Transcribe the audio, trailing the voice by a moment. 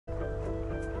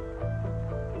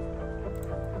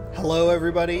Hello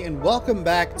everybody and welcome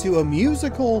back to A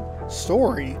Musical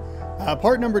Story.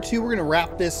 Part number 2, we're going to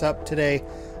wrap this up today.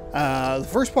 The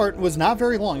first part was not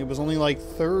very long. It was only like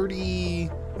 30...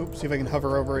 Oops, see if I can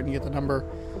hover over it and get the number.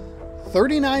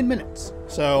 39 minutes.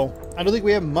 So I don't think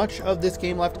we have much of this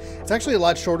game left. It's actually a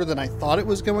lot shorter than I thought it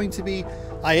was going to be.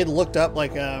 I had looked up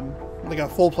like a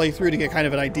full playthrough to get kind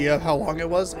of an idea of how long it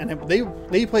was, and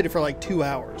they played it for like 2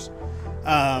 hours.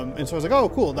 And so I was like, oh,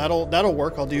 cool, that'll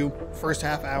work. I'll do first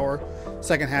half hour,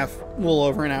 second half a little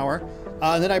over an hour.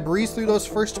 And then I breezed through those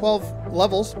first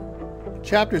 12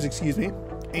 chapters, excuse me,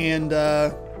 and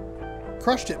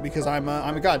crushed it because I'm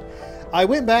a god. I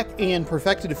went back and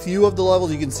perfected a few of the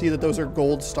levels. You can see that those are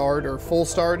gold starred or full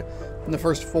starred in the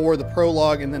first 4, the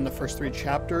prologue, and then the first 3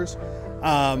 chapters.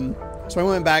 So I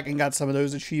went back and got some of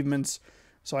those achievements.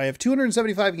 So I have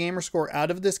 275 gamer score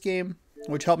out of this game,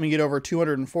 which helped me get over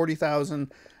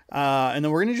 240,000. And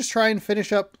then we're going to just try and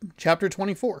finish up chapter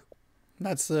 24.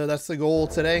 That's the goal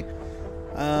today.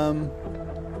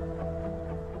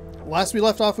 Last we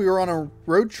left off, we were on a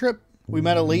road trip. We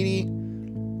met a lady.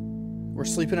 We're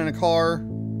sleeping in a car.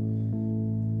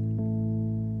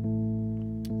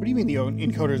 What do you mean the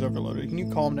encoder's overloaded? Can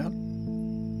you calm down?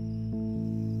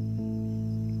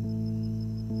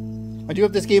 I do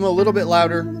have this game a little bit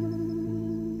louder.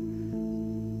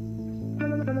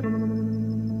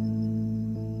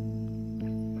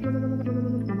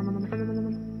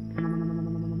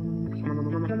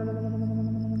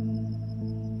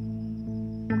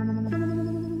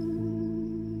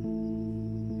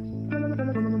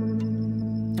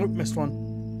 Oh, missed one.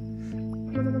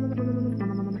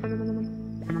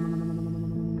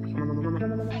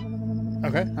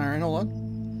 Okay, alright, hold on.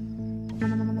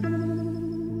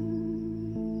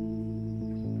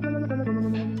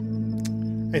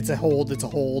 It's a hold, it's a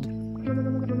hold.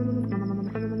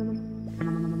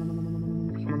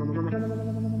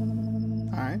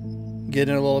 Alright, get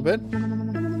in a little bit.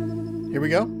 Here we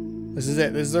go. This is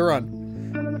it, this is the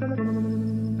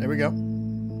run. There we go.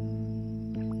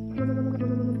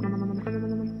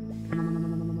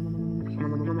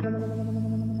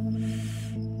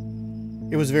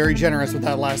 It was very generous with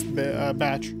that last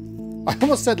batch. I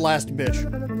almost said last bitch.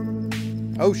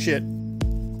 Oh shit.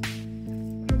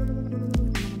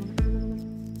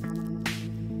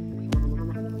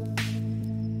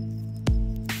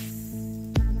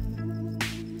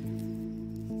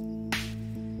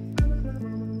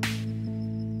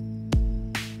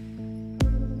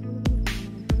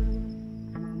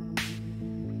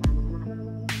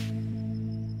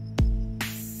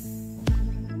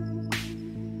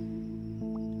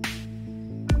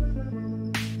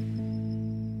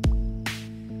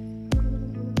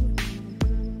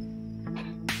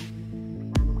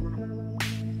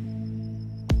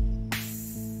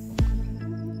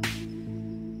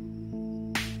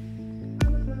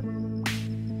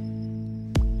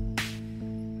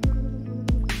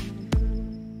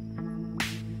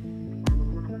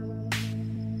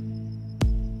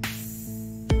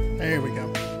 There we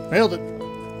go. Nailed it.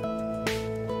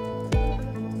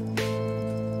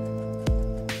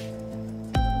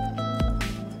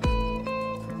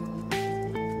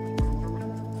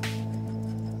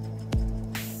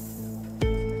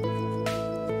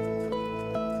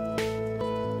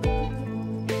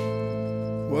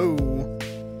 Whoa.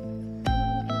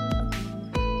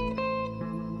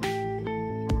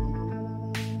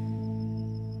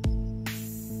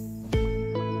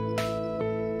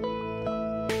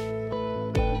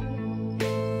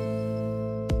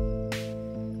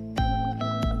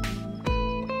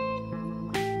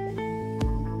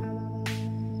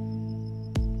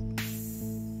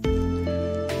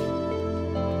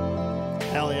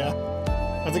 Hell yeah.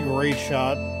 That's a great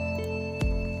shot.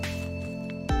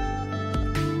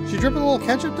 She dripping a little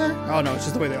ketchup there? Oh no, it's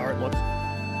just the way the art looks.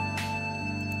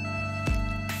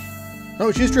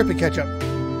 Oh, she's dripping ketchup.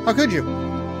 How could you?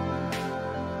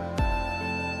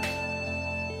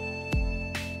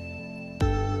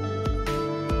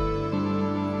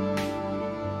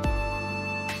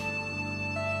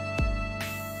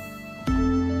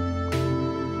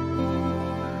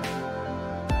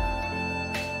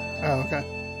 Oh, okay.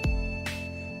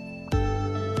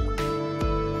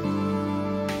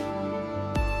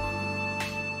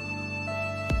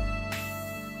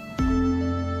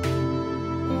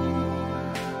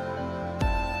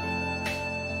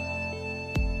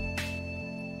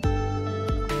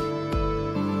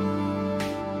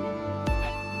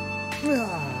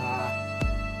 Ah,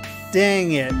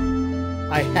 dang it.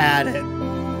 I had it.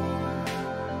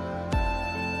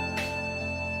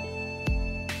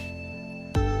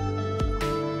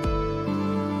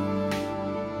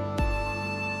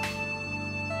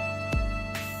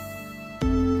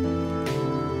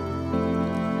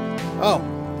 Oh,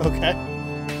 okay.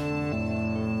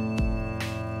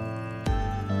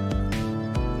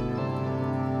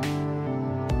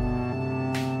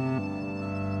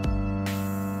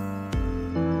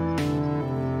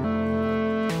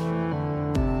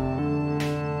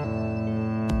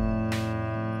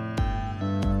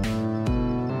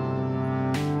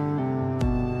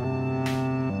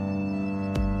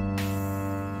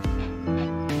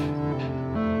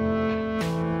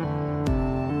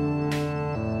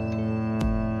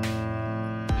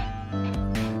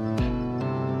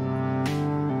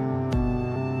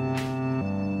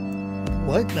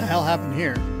 What the hell happened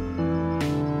here?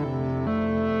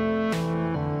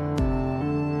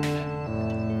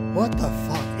 What the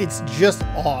fuck? It's just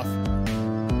off.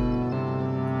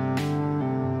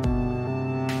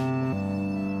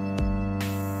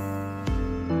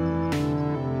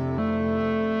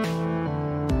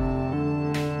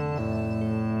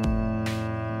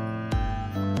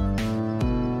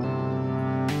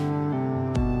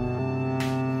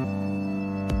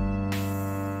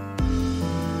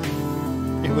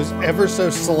 It was ever so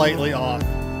slightly off.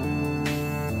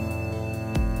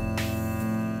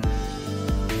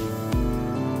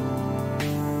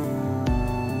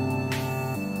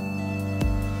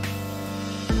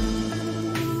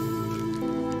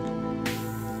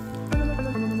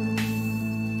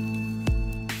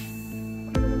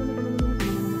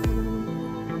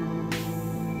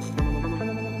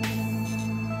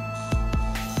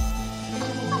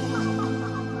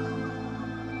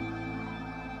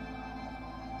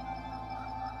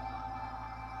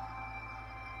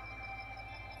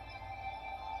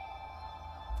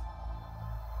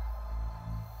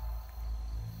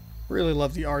 Really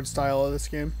love the art style of this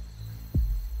game.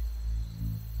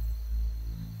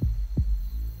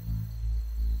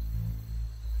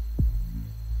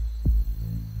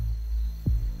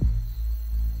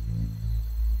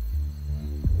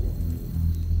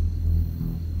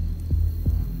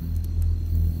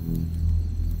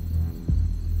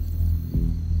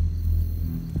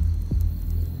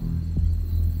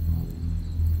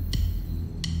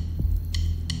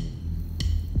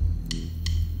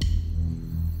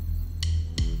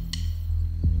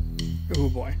 Oh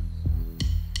boy.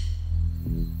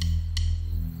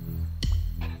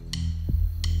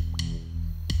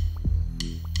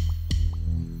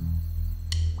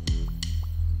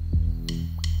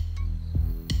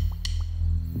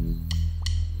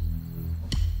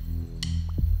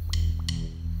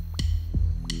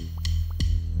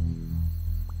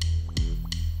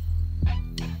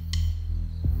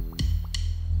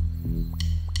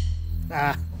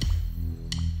 Ah.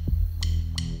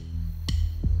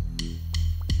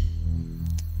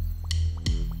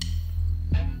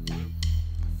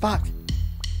 Fuck.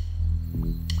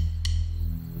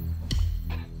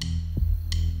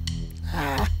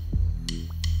 Ah.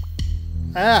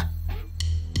 Ah.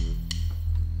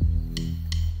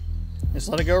 Just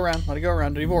let it go around. Let it go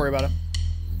around. Don't even worry about it.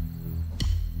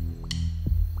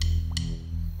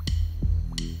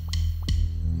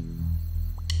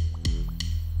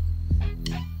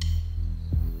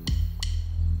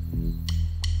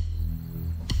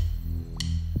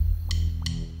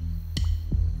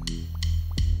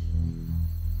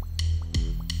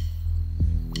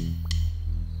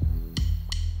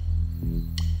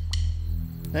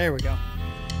 There we go.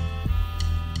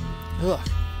 Ugh.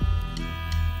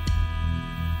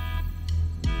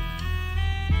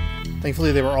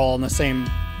 Thankfully they were all on the same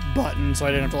button, so I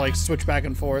didn't have to like switch back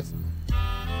and forth.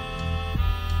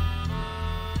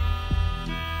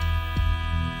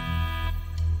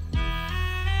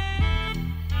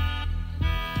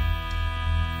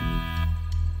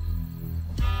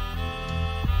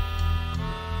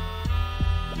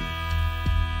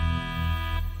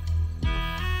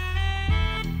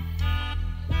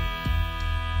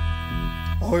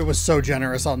 Oh, it was so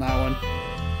generous on that one.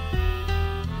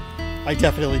 I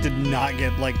definitely did not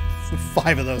get like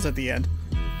 5 of those at the end.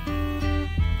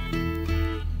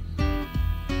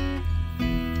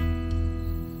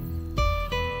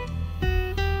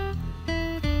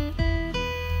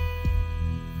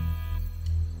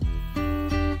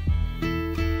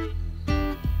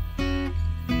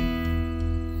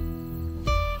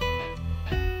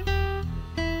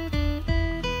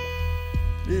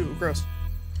 Ew, gross.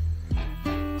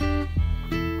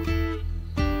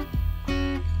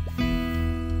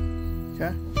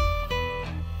 Okay.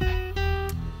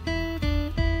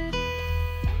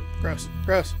 Gross.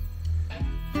 Gross.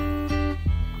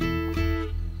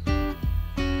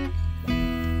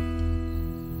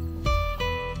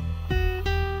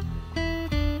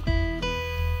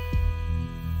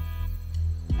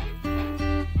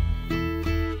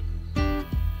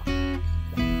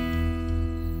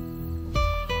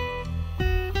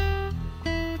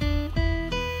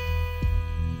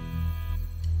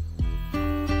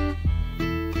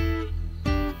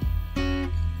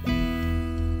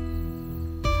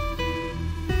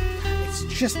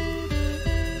 just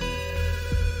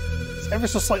ever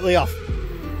so slightly off.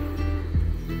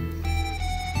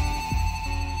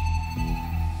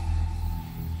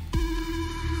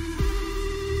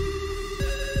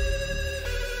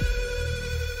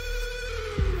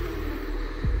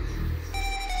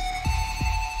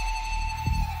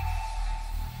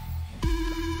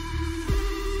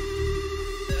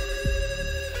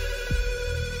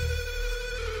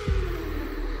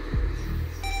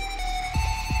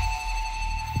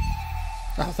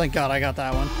 Oh, thank God I got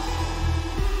that one.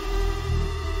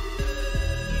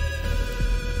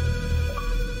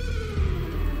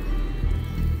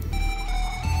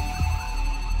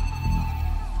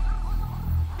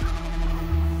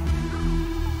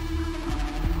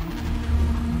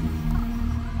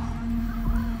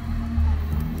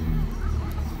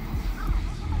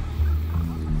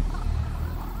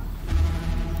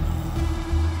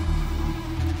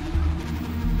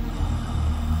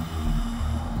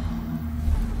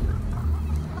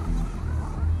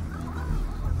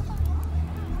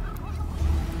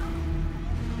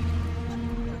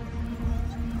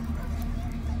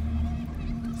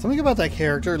 Something about that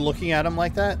character looking at him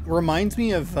like that reminds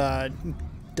me of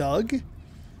Doug,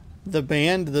 the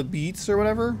band, The Beats or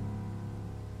whatever.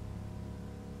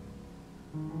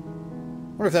 I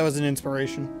wonder if that was an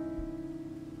inspiration.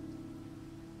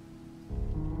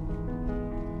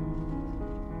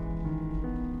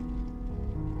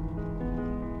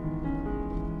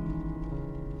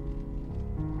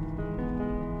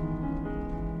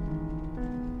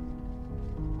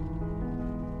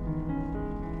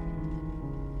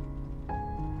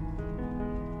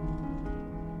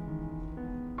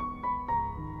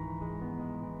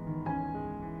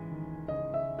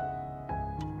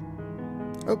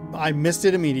 Oh, I missed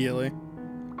it immediately.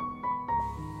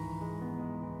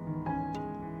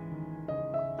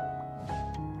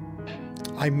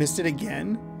 I missed it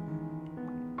again?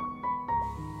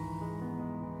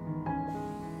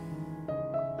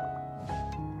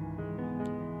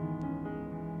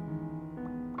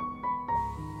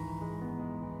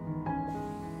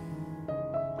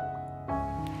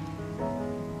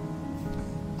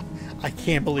 I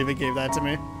can't believe it gave that to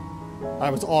me. I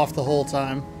was off the whole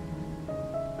time.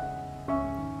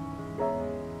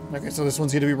 Okay, so this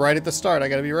one's going to be right at the start. I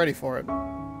got to be ready for it.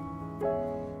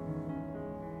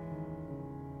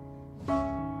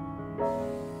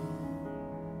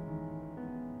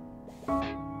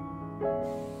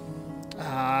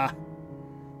 Ah.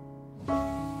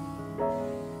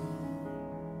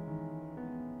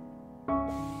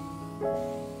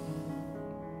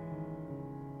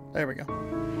 There we go.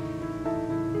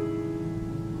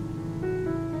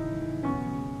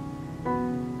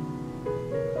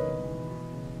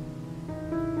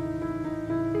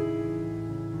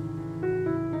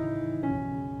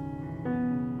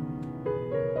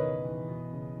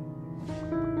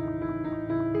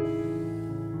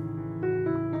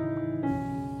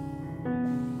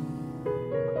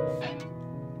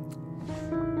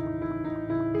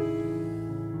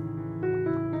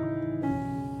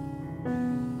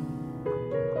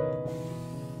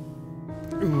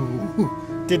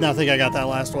 Ooh, did not think I got that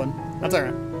last one. That's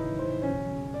alright.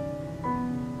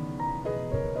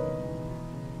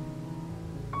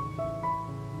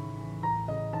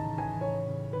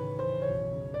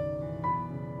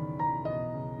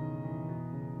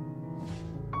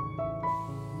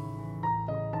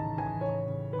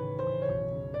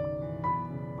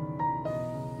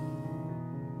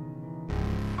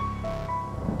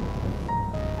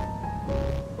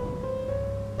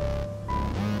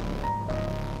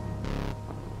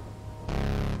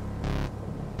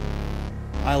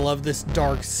 I love this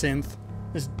dark synth.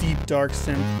 This deep dark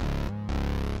synth.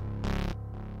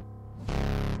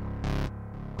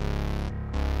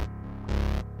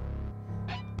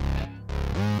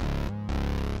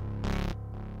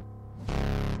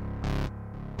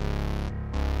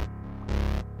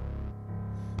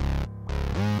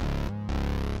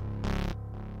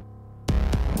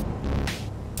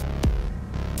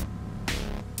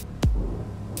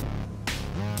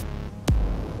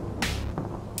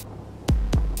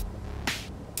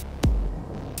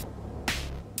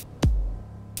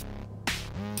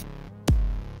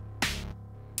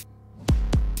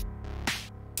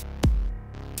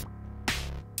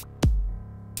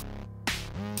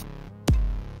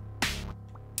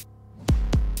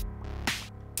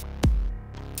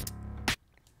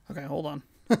 Okay, hold on.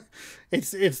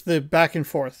 It's the back and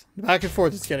forth. The back and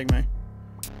forth is getting me.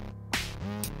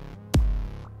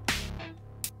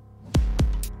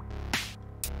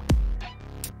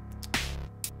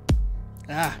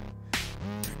 Ah.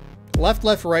 Left,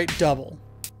 left, right, double.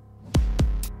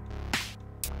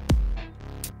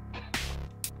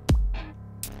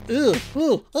 Ugh,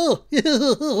 ugh,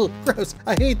 ugh, gross.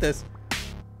 I hate this.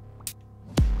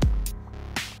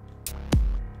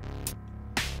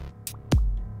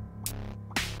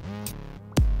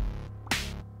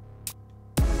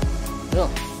 Ugh.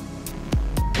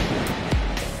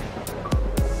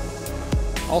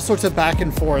 All sorts of back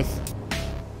and forth.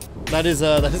 That is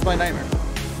my nightmare.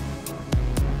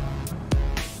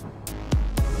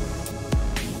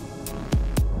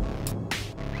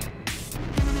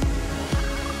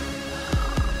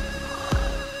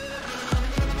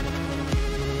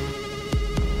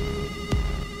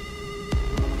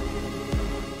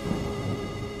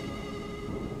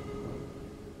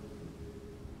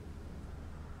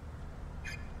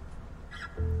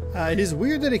 It is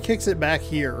weird that it kicks it back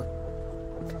here.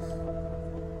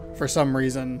 For some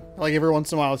reason. Like every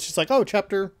once in a while, it's just like, oh,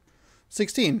 chapter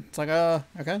 16. It's like,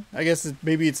 okay. I guess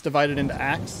maybe it's divided into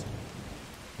acts.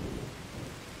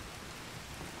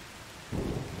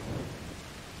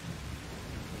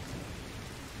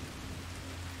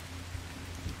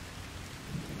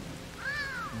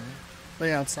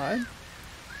 Lay outside.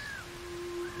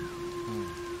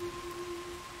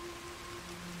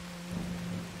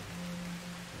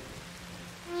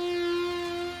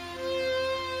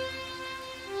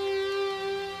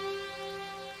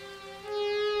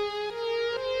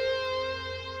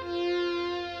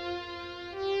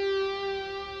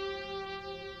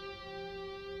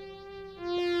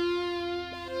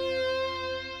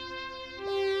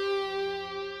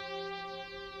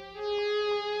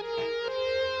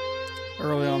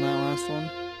 Early on that last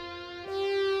one.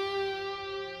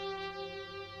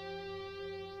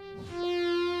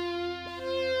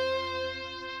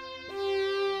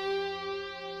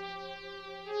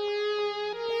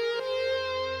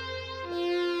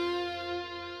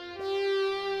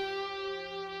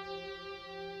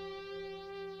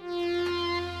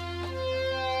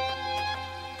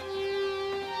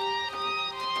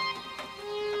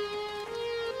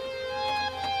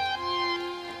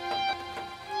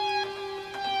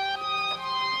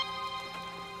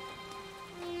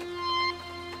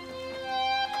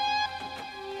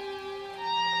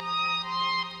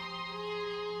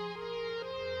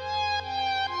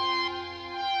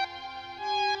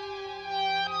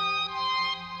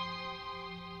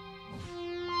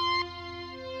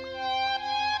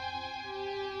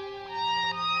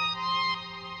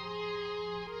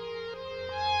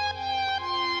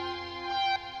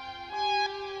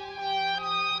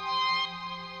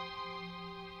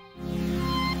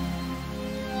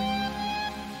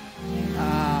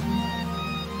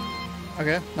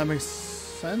 Okay, that makes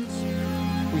sense.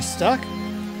 We stuck?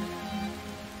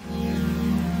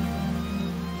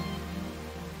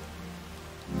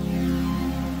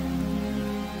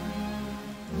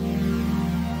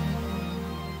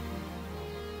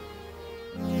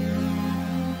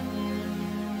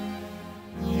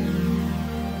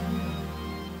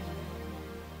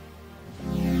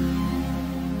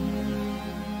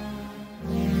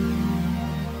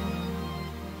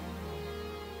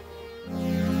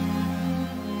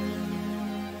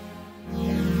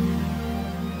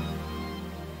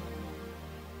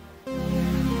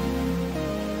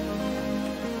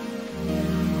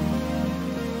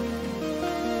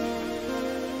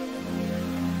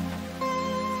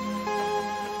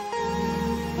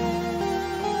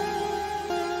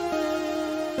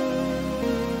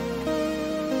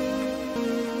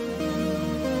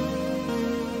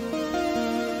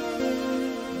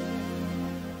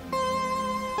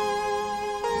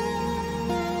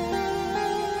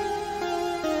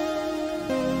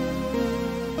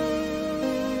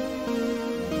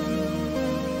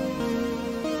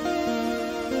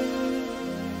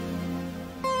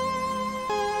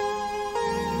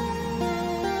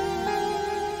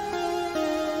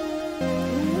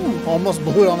 Almost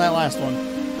blew it on that last one.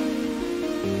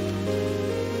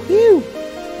 Phew!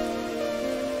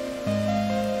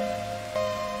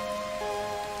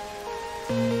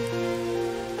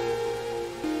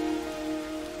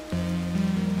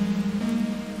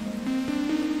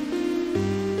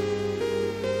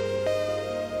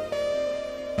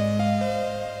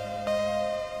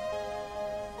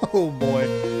 Oh boy.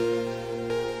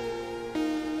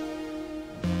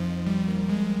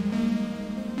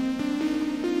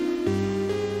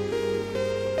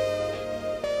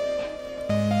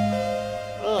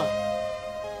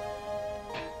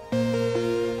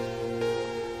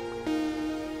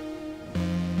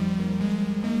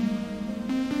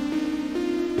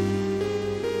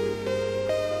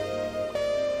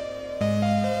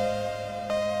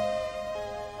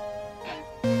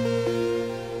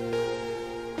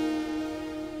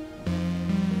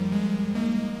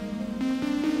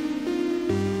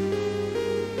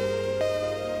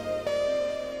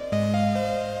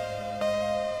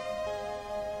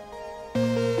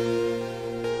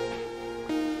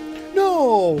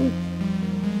 No!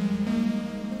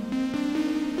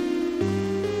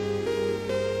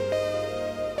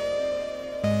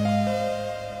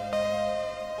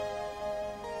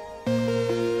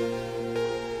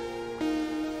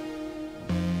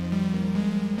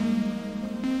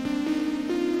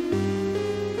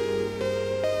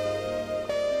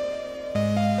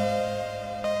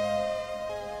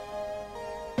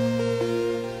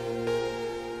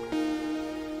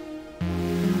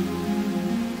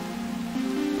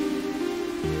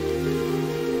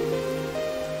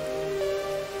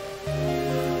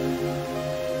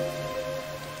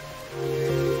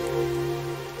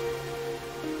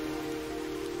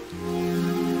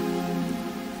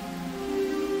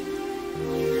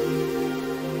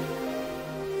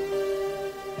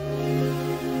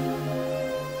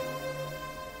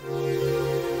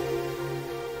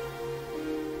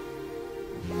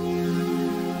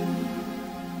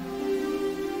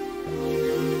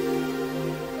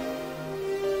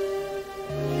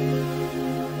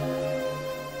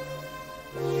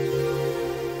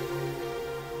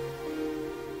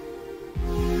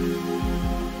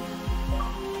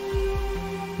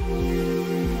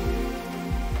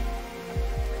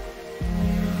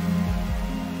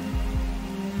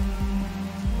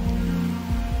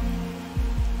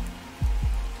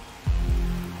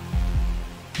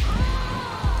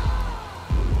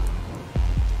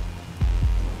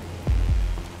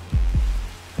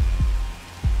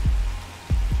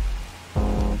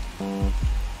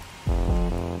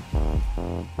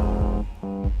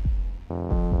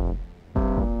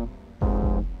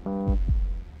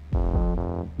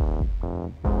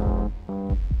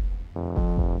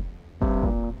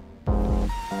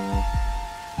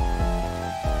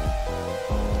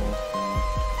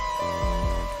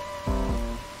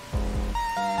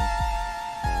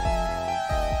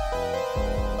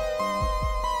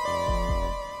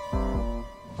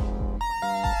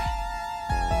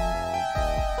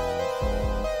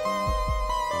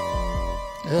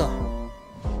 Ugh.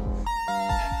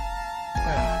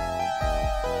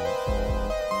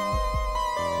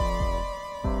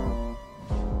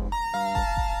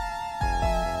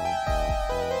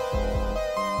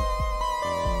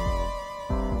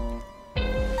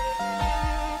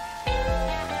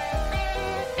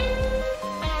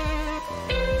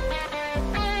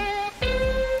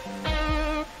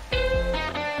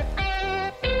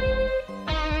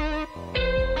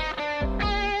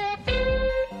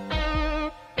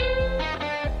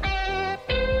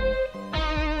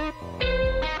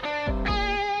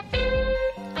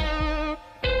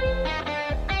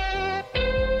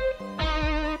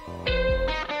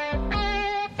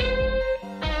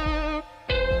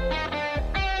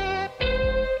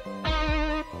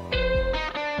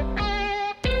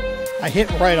 I hit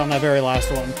right on that very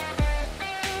last one.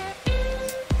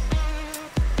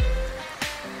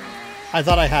 I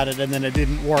thought I had it and then it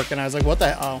didn't work and I was like, what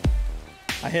the hell? Oh.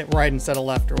 I hit right instead of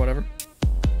left or whatever.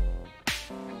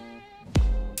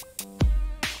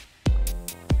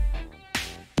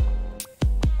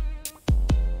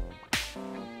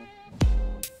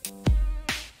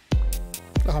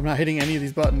 Oh, I'm not hitting any of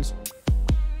these buttons.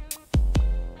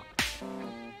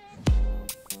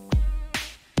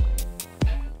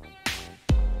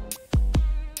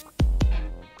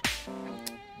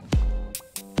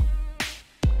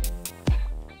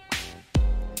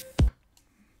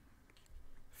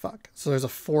 Fuck. So there's a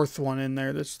fourth one in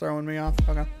there that's throwing me off.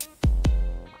 Okay.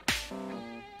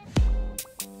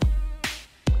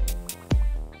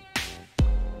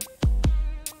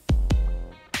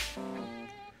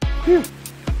 Phew.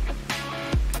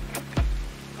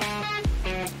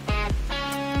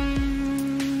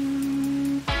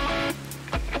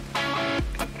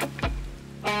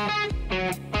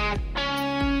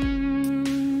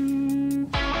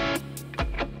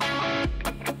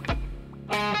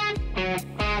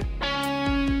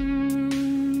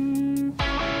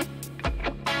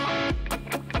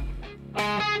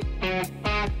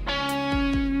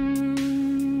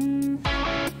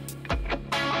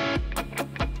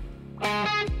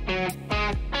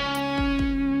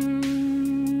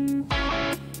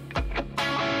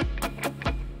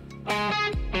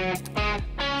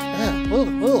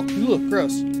 Oh, you look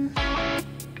gross.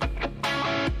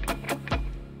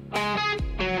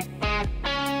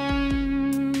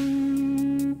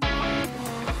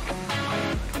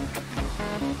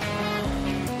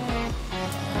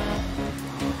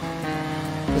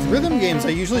 With rhythm games, I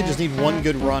usually just need one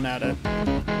good run at it.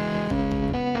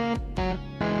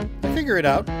 I figure it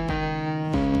out.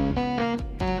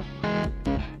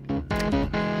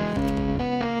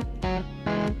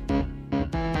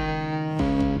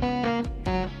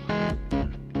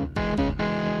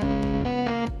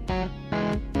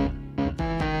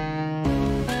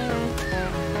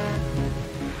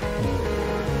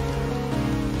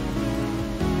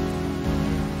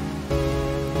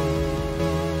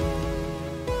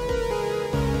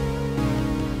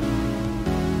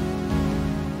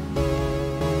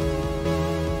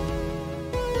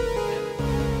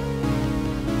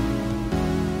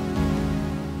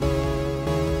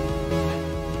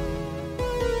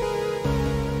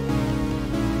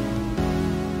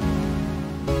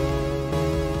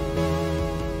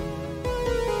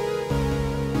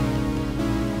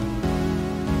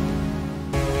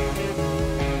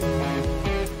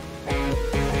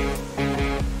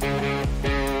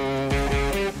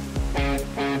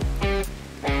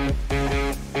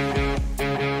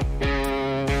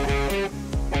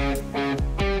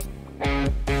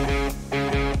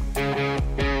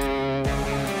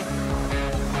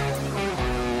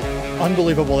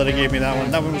 unbelievable that it gave me that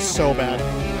one. That one was so bad.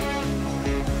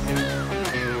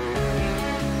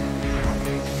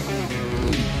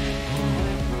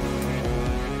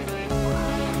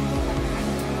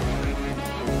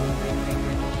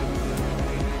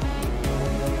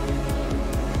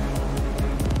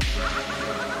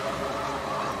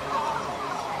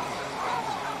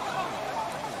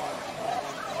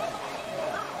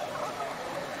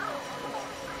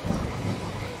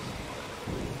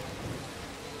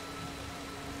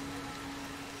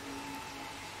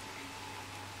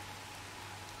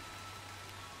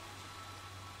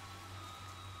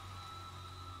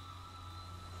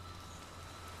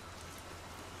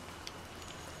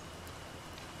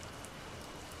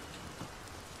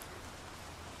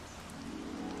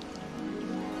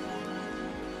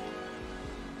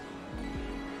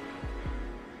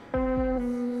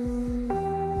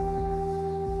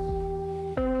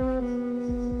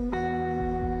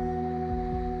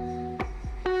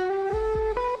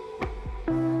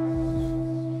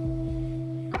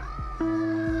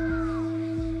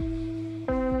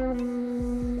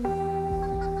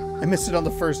 I missed it on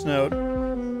the first note.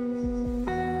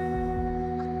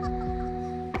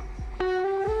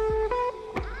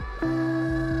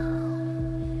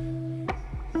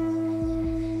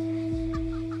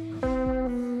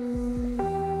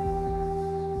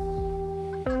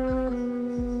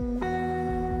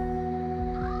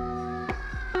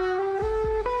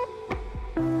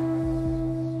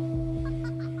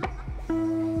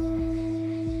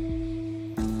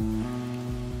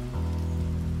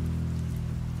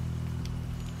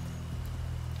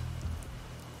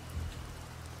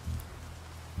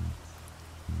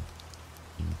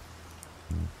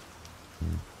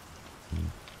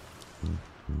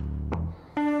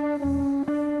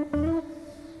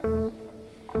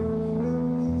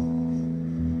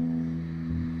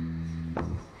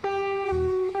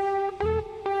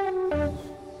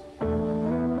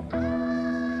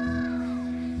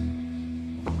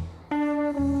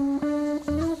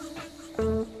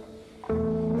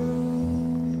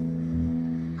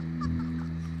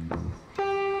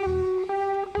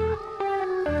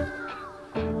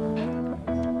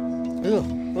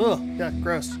 Ugh, yeah,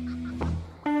 gross.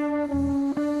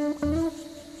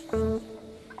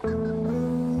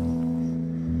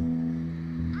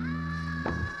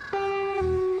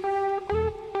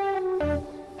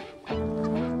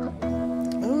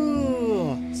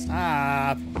 Ooh,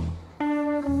 stop.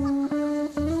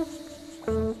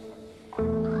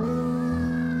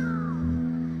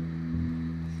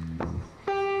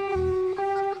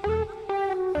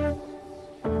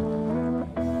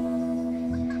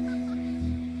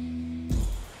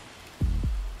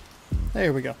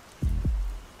 There we go.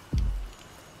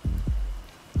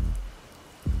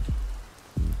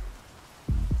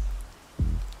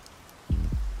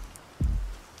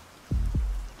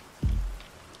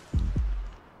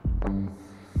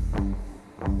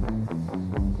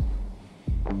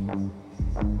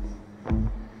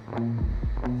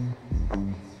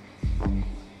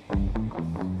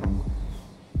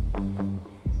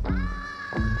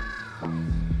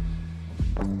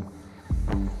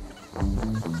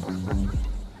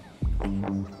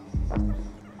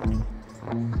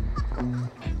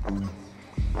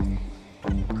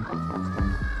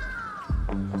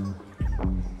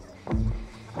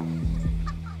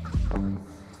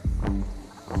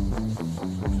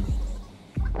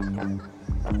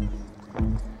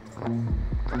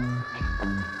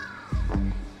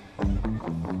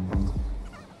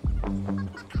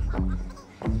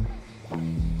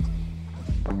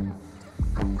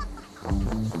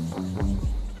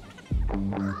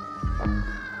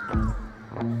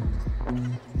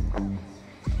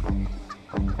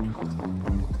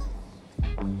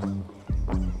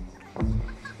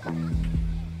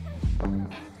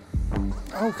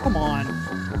 Oh, come on.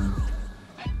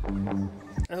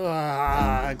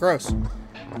 Ugh, gross.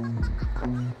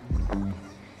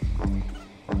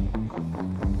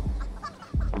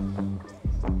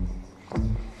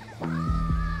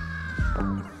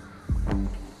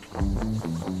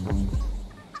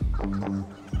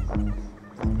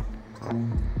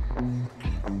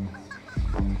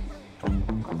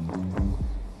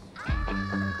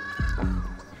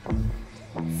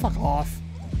 Fuck off.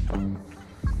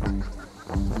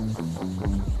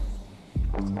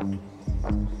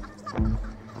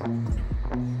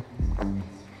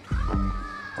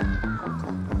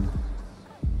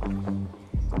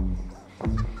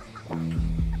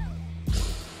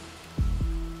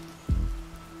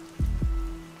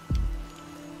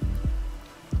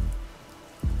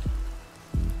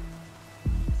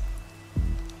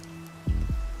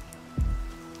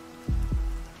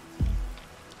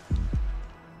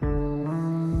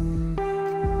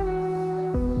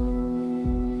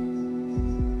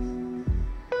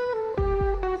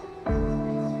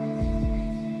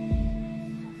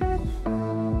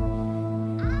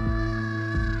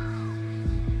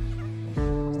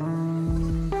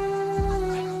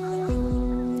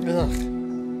 Ugh.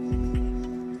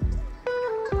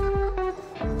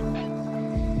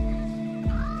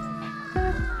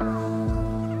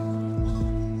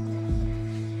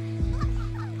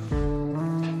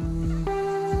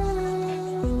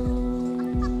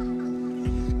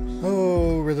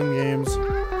 Oh, rhythm games.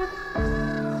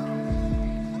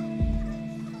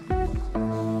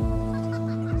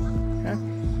 Okay.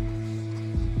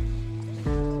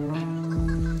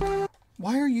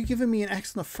 Why are you giving me an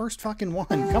X in the first fucking one?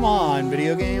 Come on,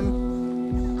 video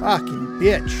game. Fucking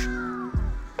bitch.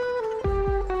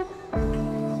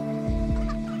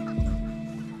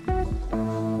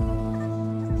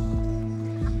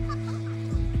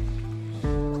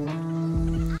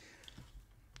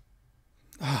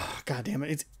 God damn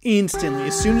it. It's instantly,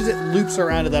 as soon as it loops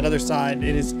around to that other side,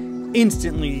 it is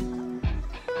instantly.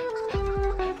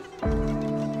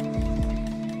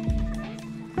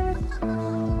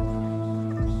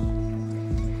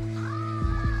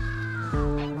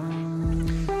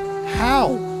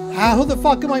 How? How the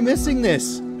fuck am I missing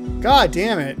this? God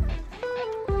damn it.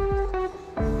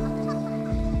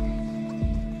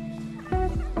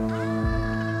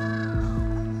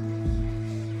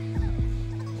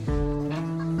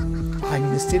 I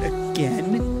missed it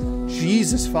again?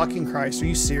 Jesus fucking Christ, are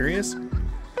you serious?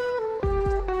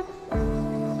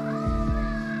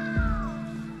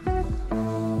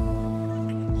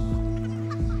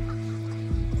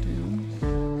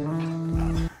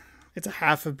 It's a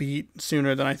half a beat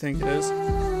sooner than I think it is.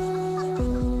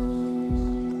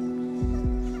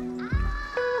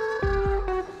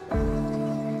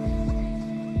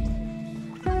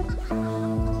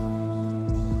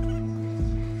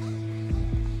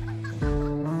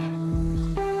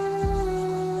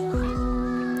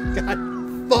 God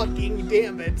fucking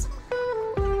damn it.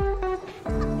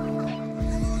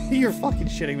 You're fucking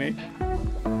shitting me.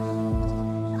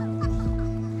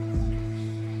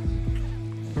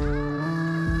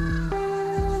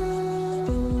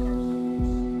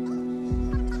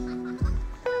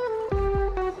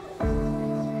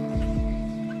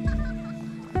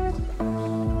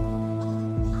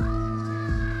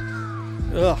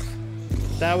 Ugh.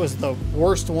 That was the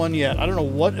worst one yet. I don't know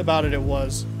what about it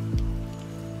was.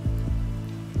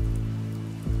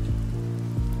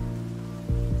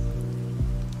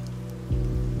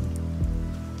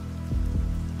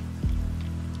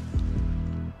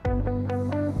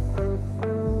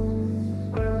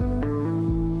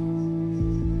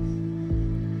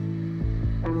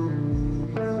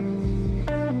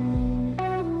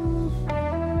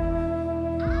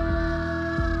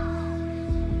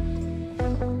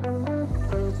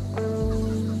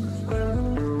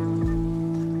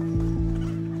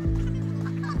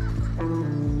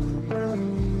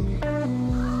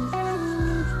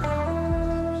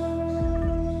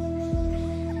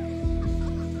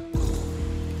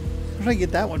 How did I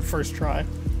get that one first try?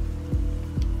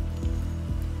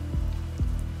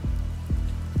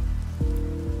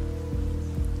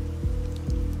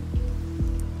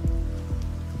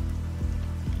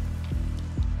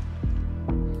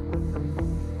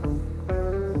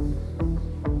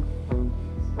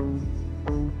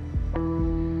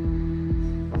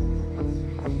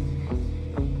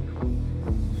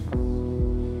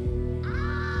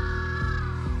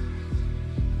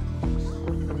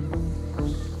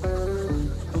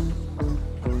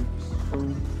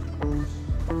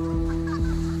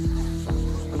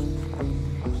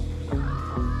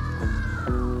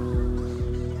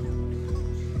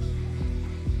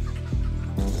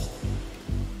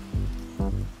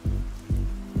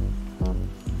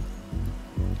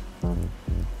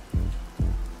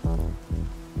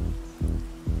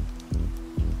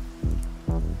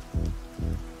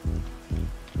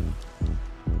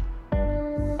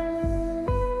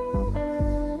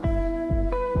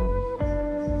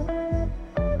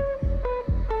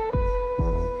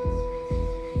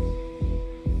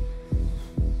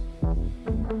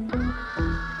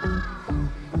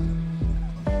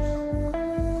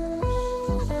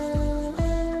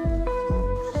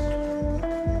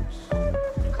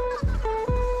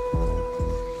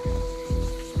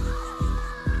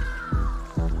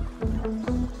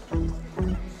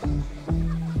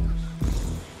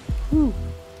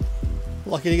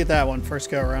 Lucky to get that one first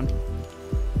go around.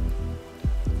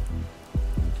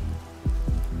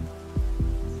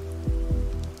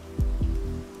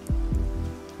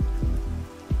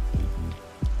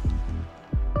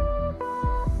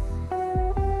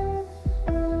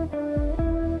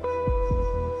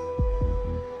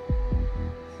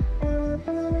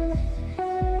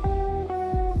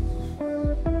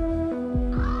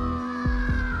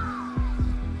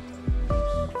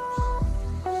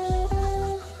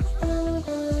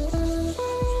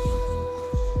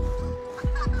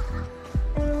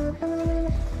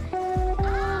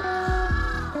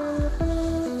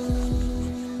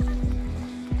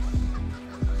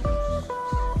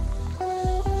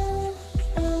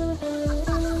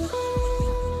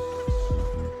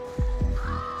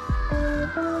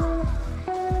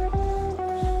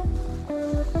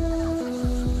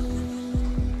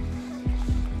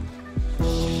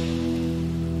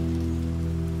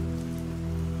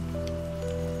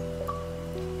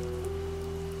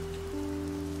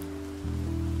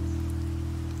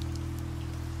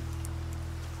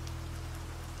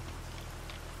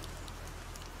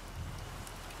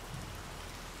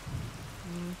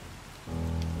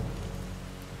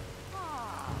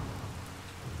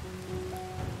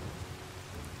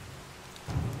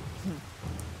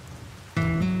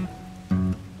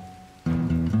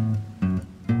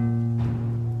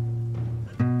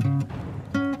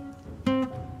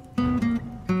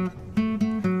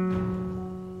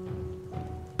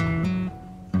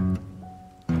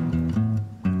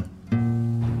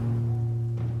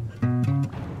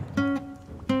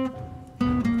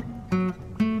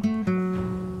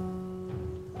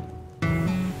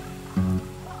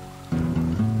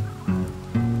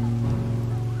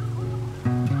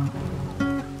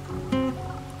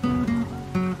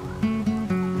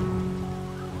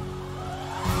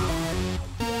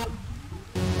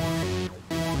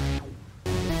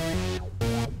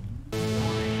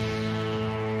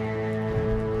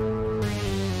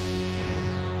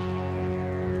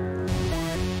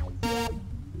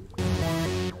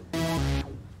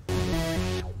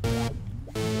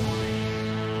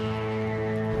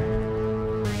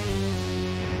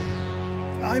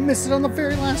 I missed it on the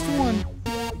very last one.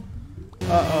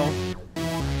 Uh-oh.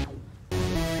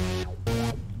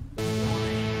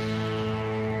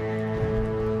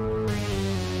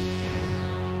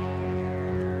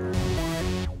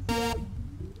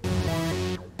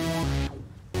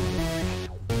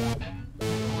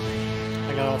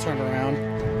 I got it all turned around.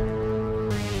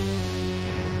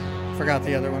 Forgot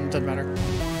the other one. Doesn't matter.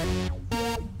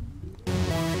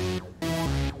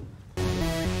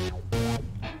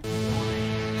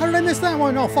 How did I miss that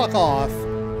one? Oh, fuck off.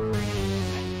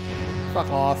 Fuck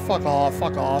off, fuck off,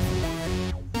 fuck off.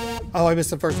 Oh, I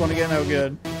missed the first one again? Oh,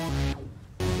 good.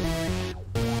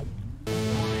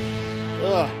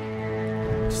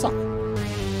 Ugh. Suck.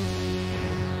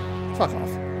 Fuck off.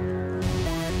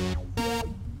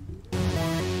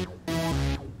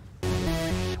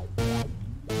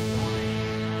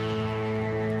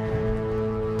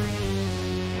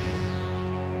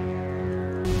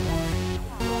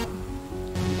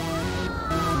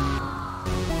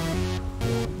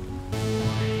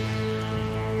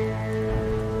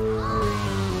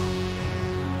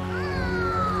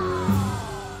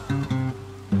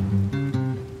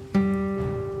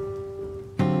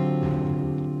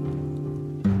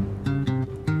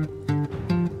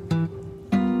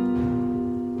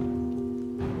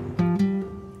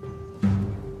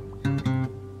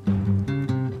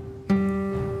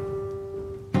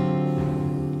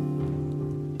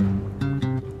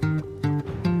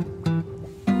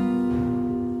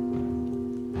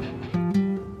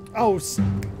 Oh, suck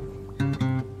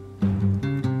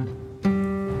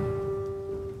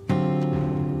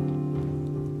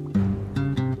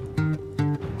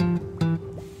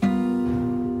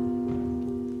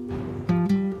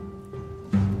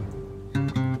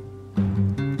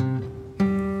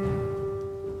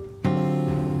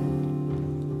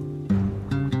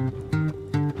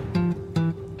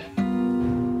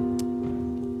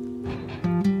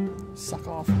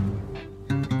off.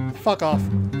 Fuck off.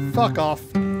 Fuck off.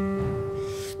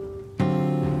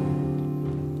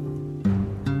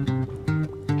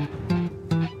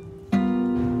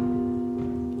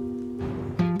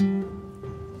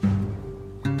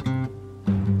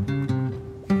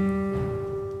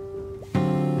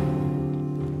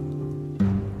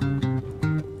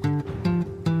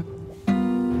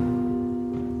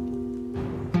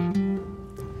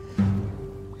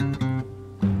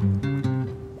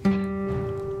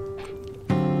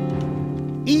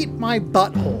 Eat my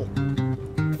butthole.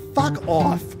 Fuck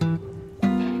off.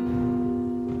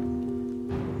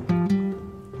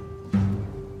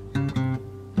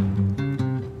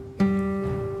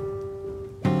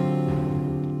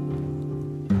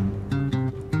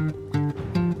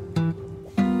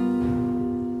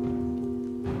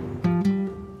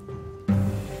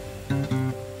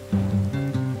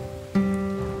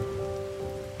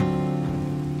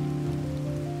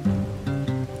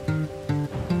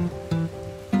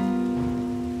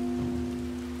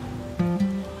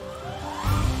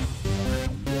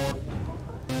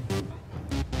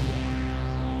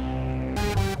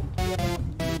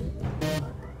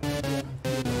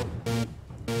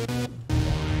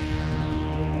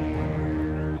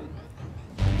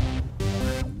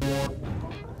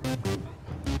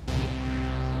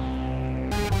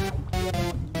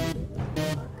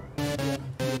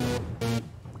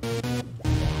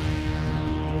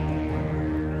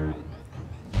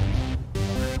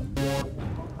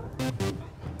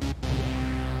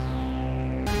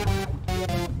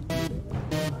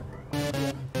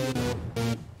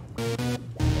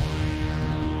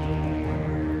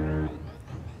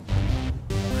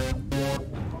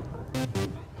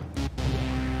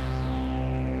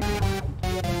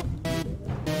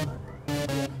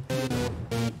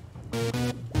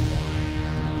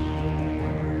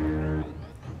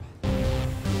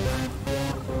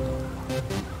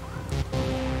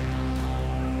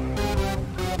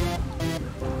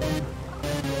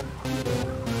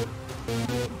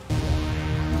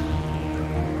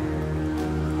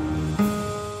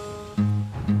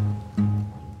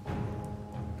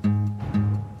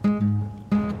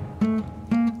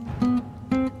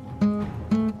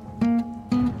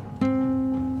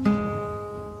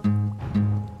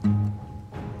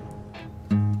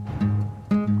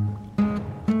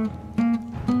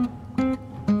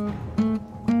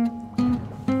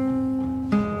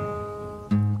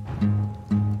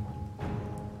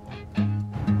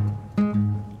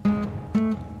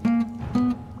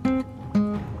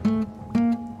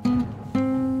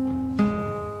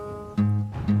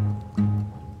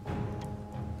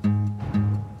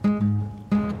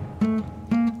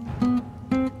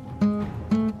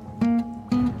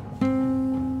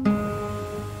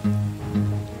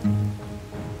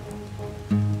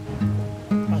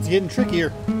 getting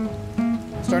trickier.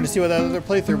 Starting to see why that other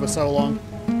playthrough was so long.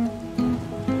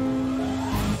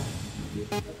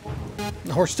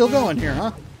 We're still going here,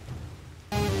 huh?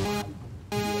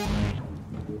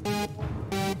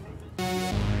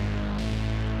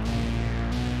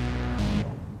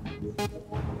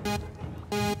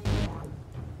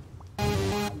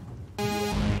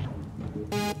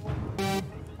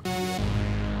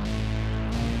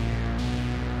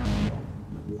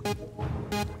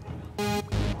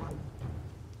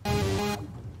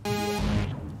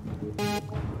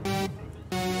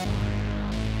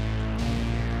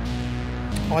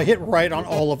 Oh, I hit right on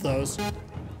all of those.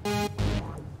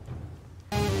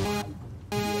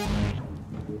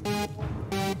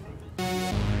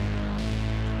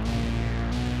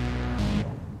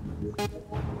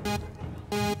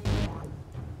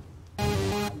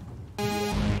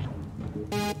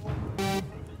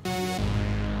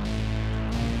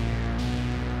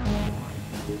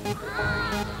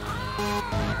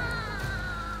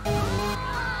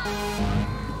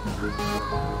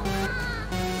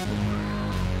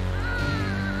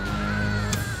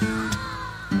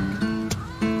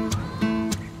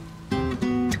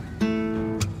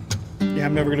 Yeah,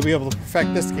 I'm never going to be able to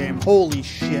perfect this game. Holy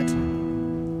shit.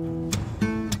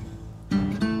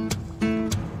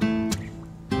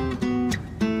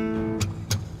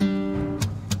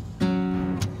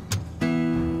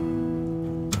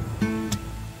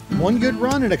 One good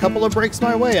run and a couple of breaks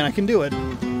my way and I can do it.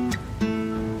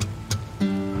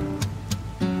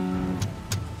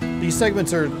 These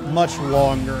segments are much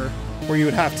longer, where you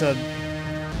would have to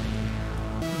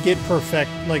get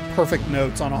perfect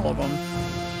notes on all of them.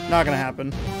 Not gonna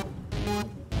happen.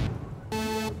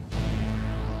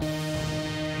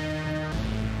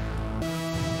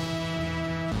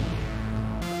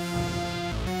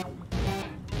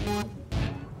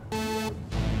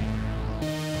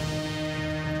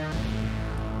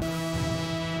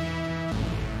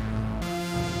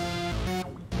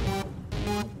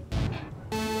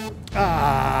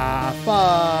 Ah,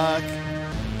 fuck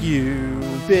you,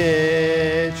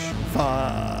 bitch.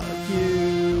 Fuck you.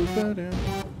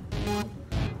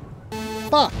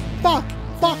 Fuck, fuck,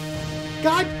 fuck.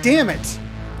 God damn it.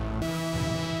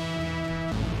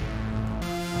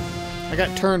 I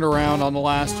got turned around on the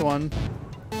last one.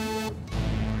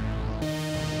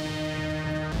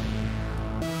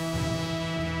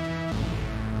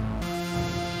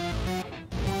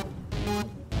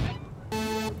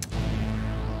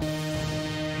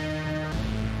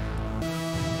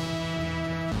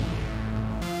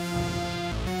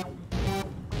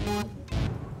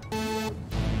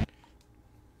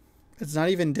 It's not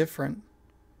even different.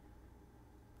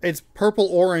 It's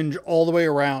purple-orange all the way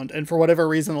around, and for whatever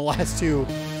reason, the last two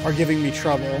are giving me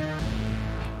trouble.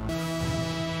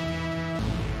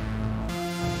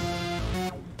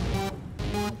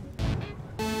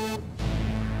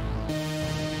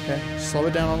 Okay, slow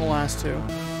it down on the last two.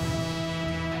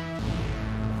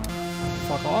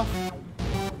 Fuck off.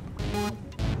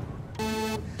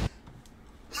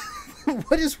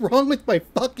 What is wrong with my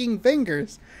fucking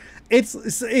fingers?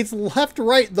 It's left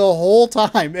right the whole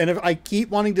time, and if I keep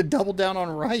wanting to double down on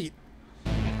right.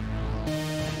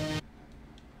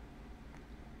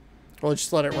 Well,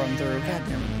 just let it run through. God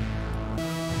damn it.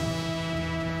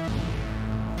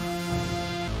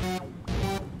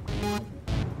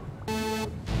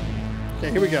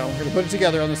 Okay, here we go. We're gonna put it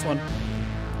together on this one.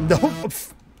 No,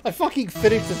 I fucking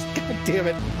finished this. God damn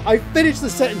it. I finished the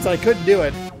sentence. I couldn't do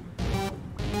it.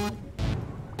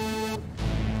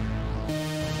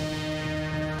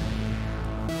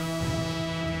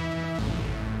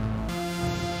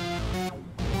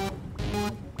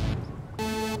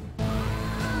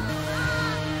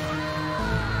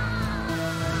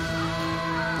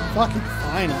 Fucking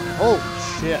finally. Holy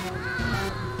shit.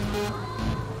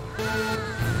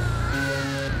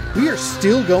 We are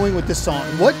still going with this song.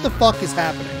 What the fuck is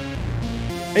happening?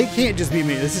 It can't just be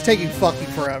me. This is taking fucking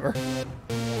forever.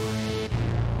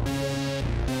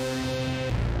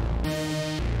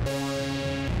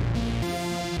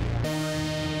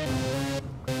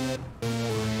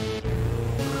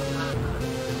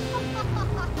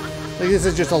 Like, this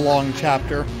is just a long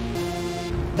chapter.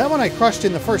 That one I crushed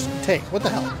in the first take. What the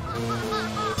hell?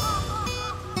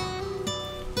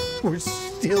 We're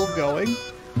still going?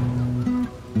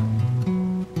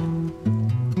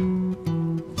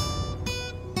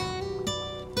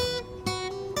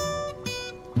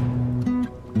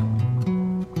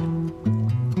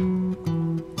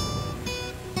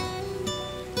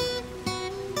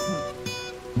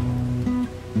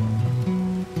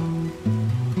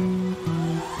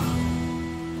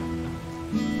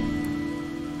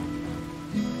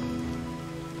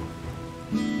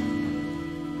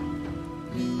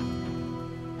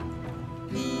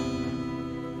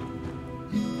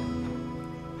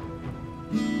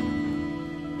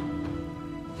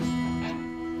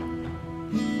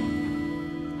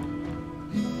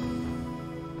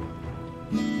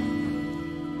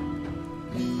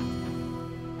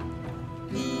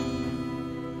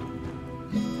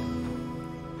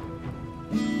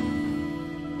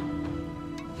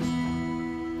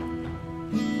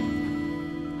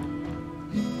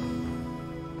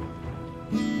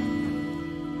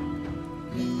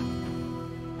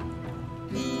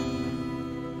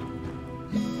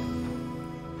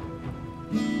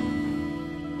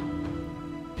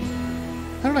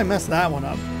 How did I mess that one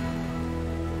up?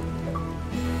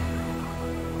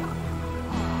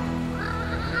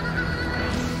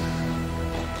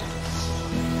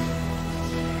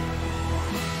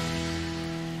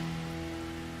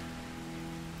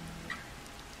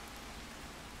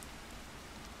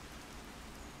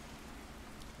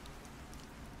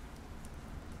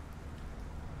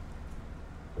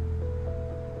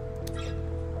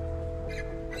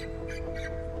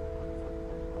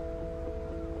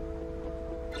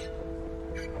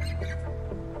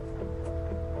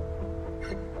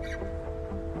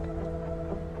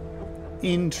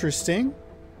 Interesting.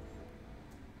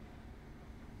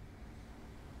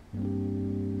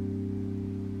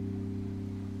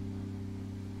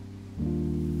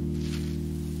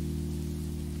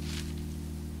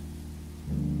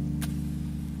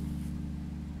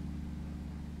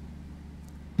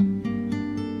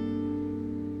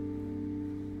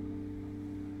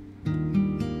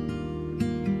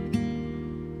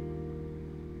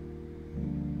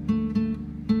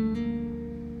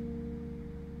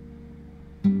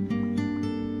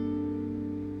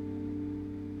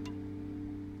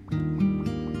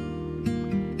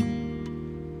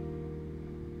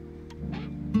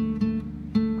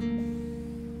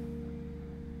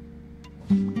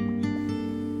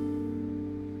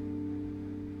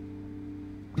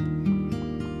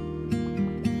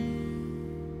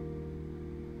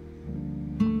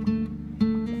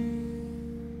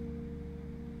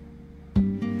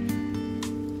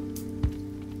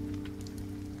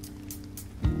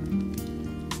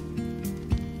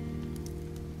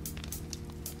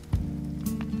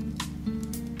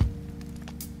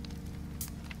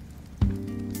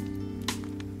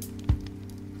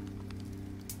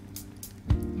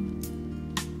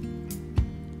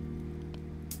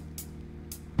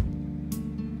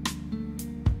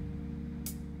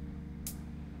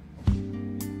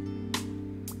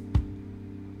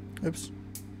 Oops.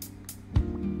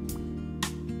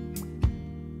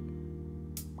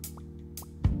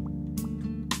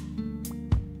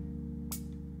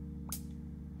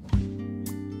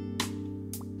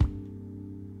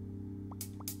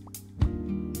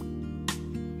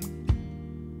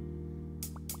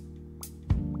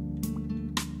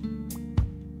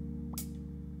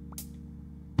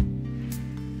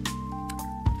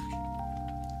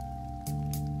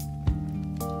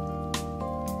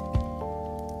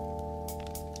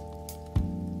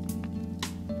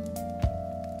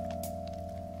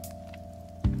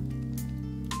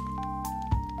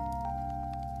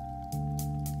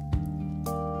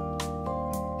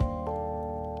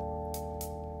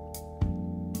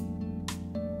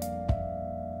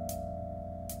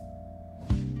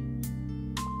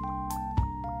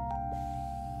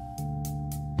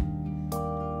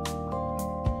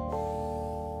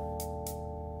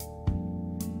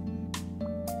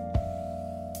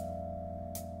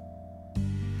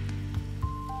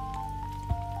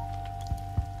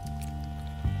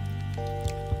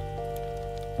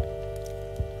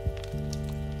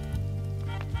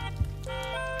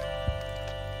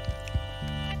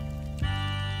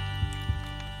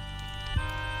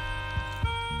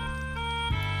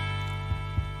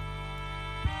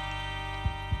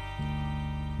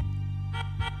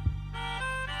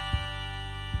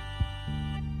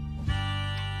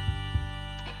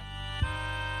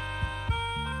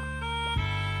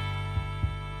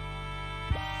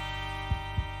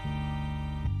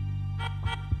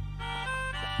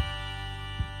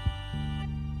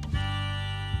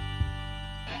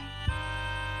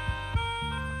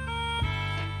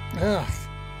 Ugh.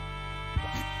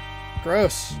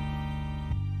 Gross.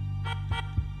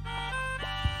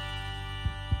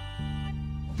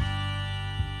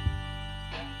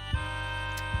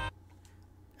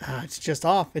 It's just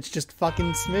off. It's just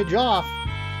fucking smidge off.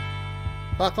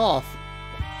 Fuck off.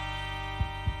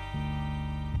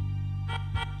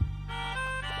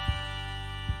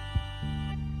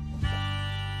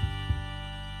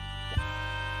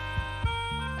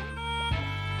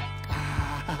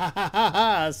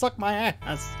 Suck my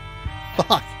ass.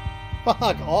 Fuck.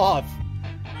 Fuck off.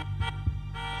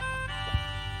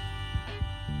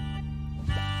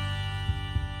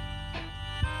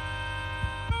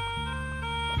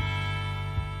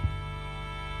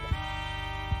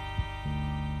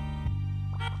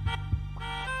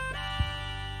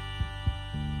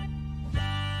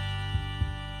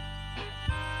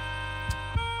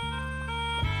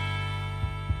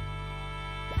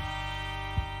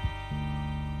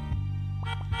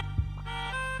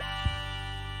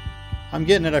 I'm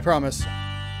getting it, I promise.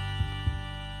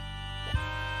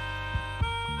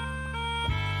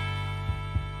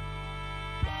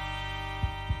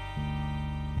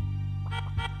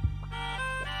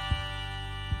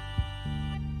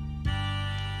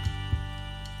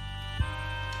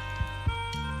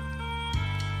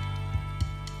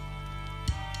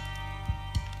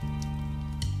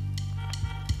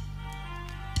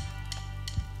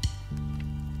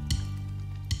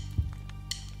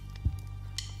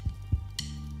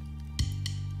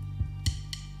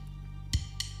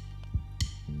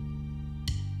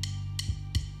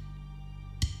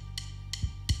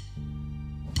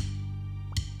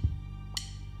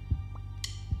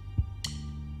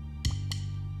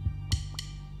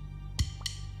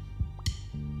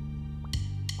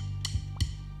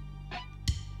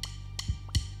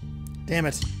 Damn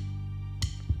it.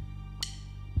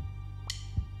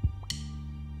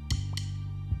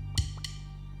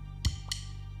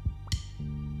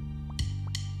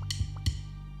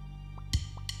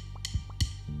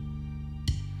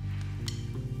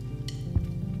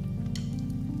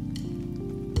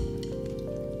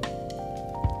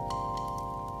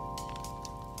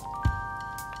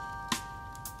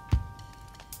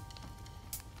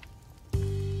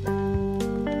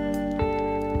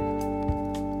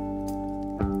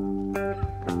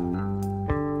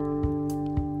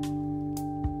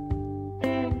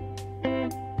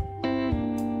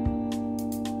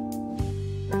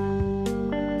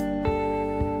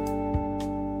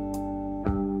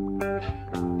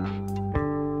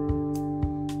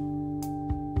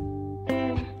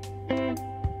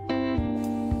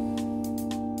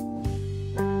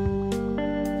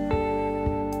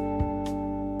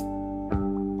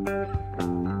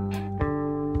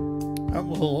 Oh, a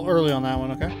little early on that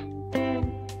one, okay.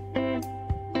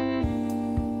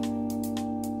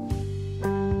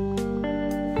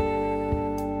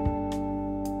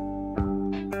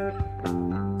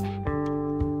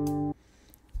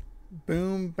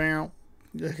 Boom, bow.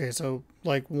 Okay, so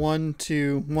like 1,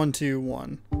 2, 1, 2,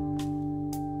 1.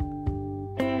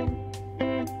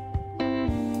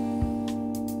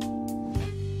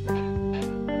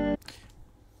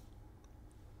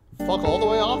 Fuck all the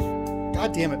way off?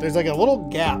 God damn it, there's like a little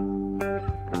gap.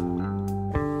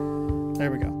 There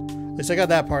we go. At least I got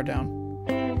that part down.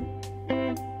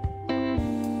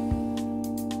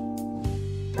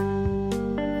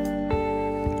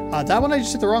 That one I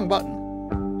just hit the wrong button.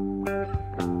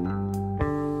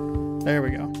 There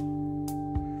we go.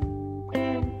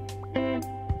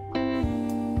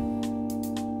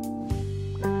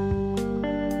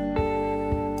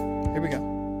 Here we go.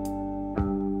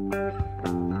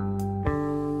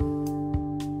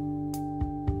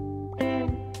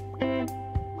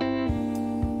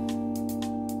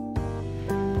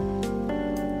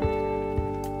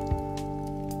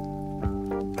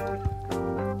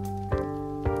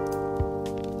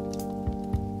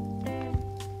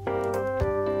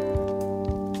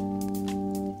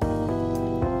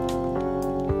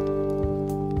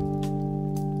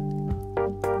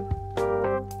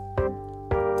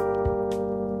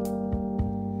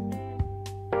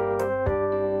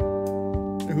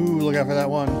 Ooh, look out for that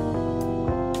one.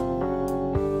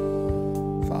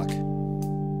 Fuck.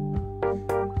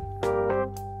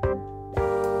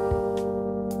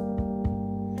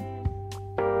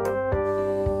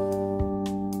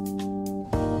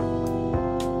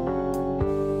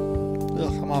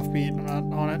 Ugh, I'm off beat. I'm not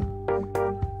on it.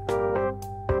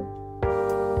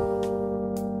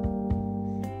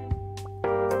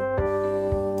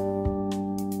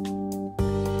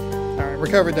 Alright,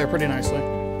 recovered there pretty nicely.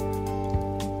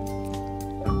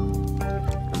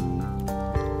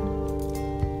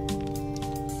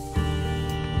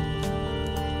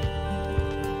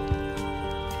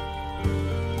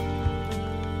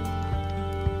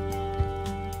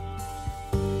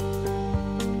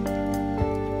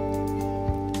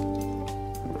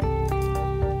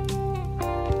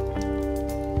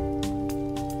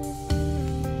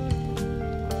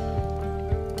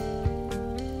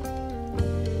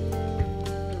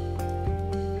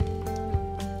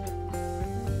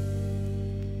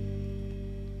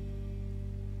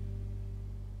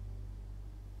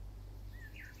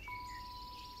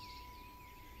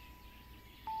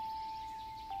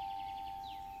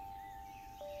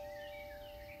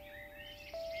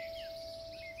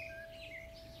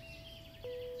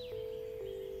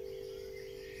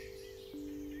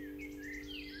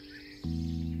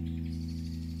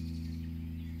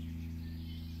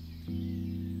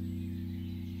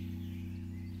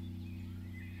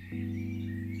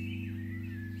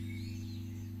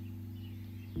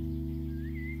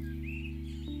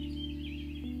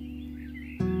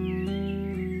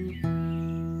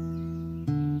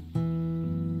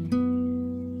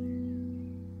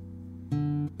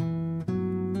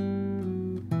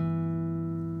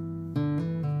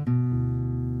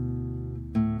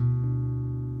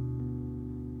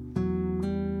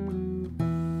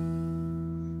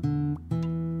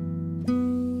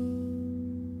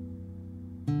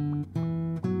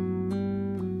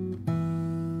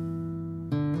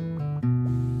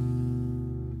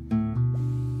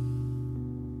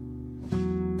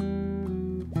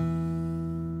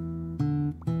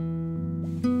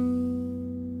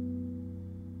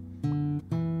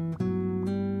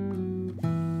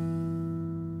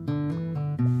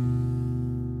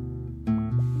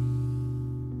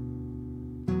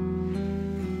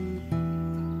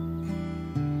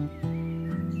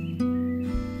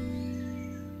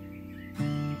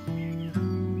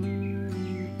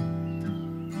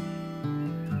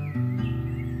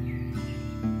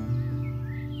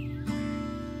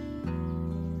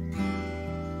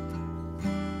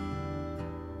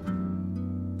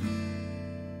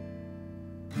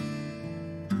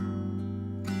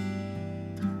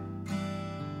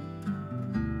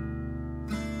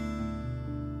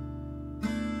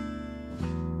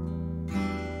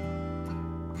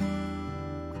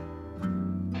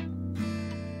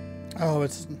 Oh,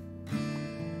 it's...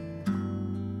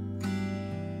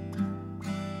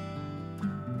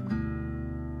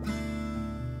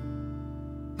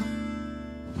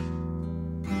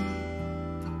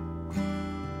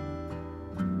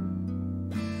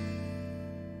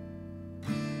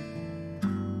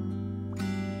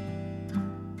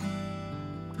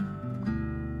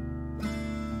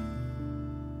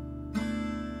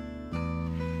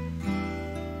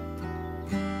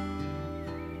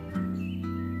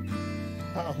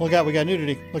 Uh-oh, look out, we got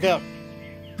nudity. Look out.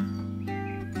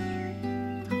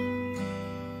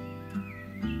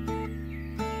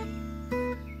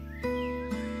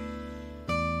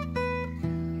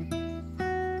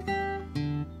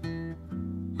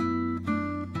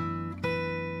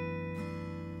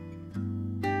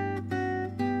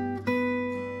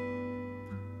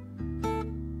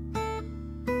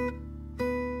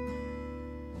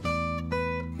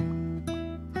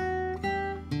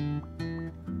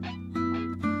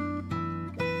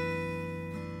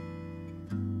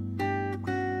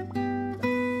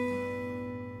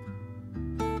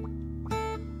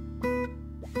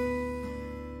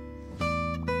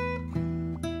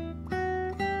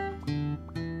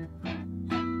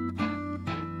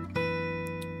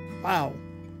 Wow.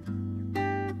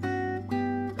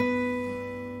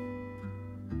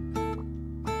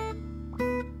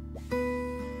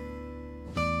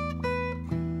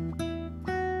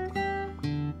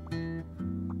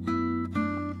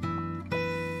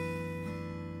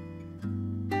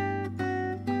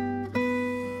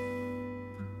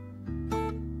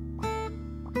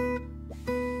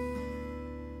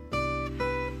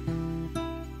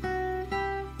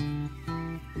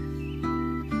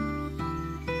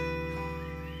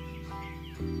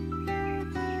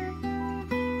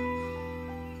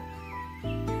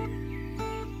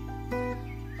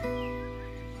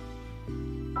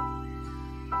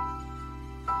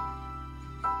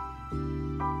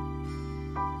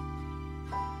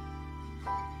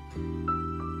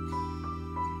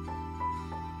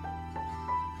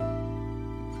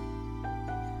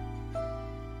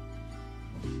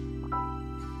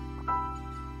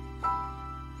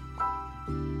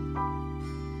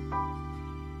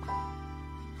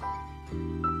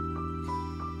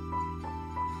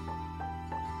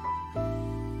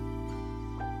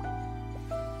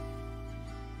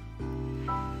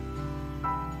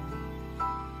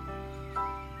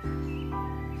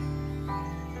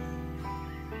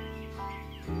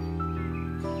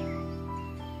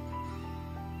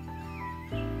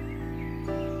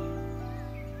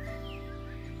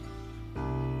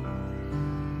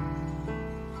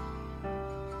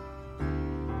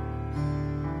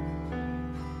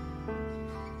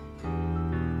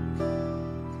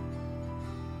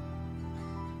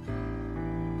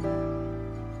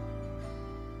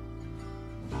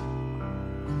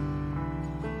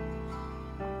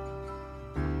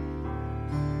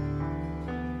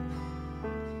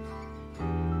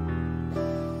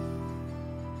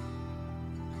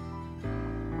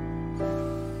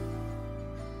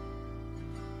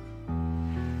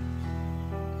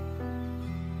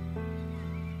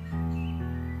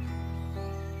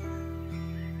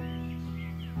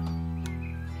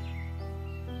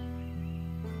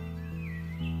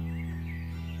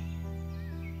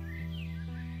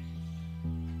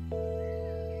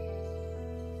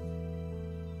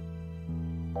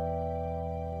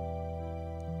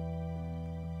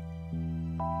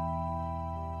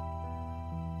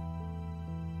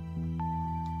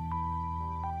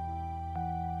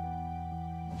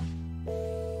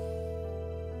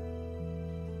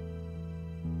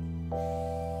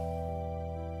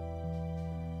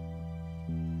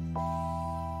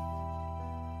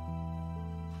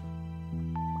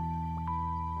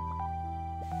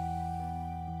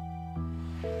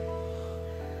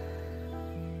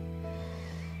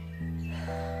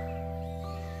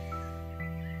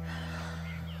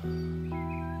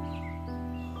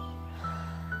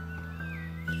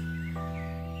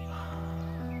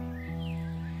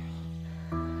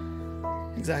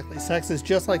 Exactly. Sex is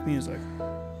just like music.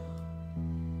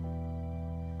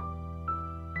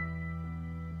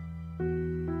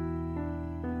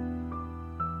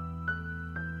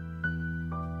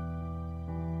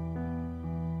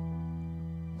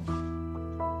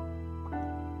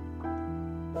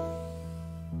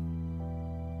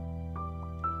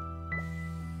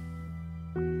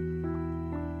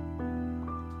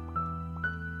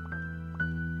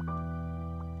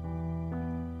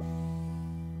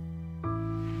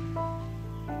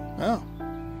 Oh.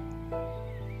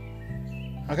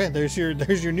 Okay, there's your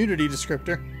nudity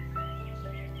descriptor.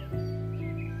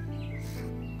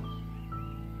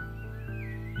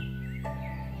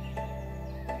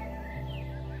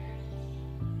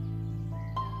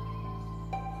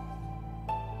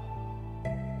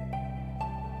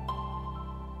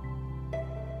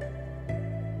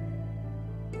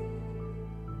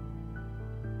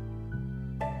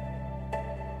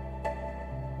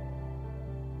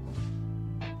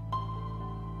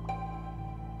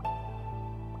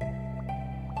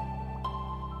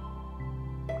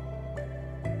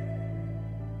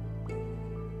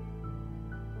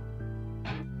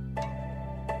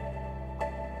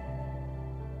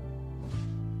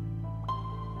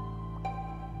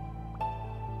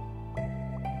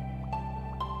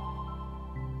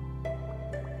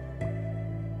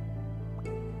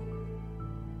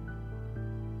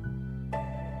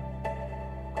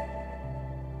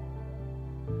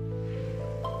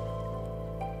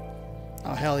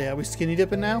 Oh, hell yeah. We skinny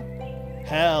dipping now?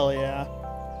 Hell yeah.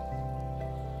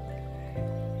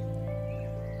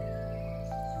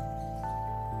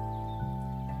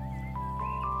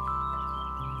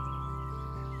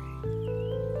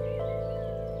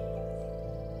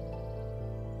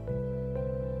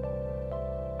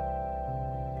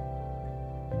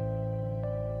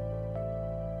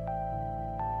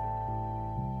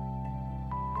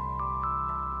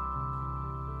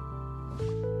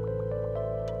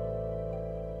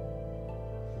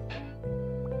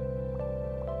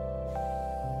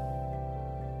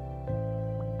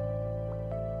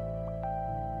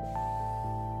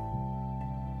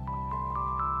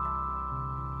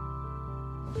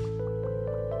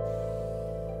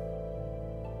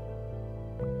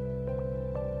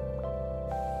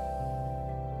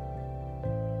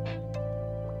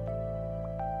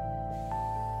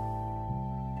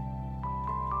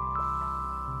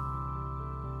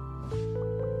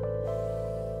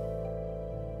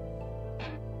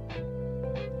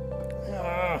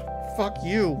 Fuck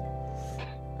you.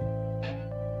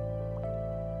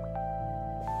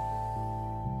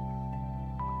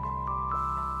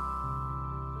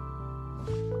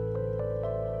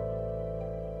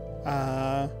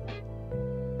 Uh...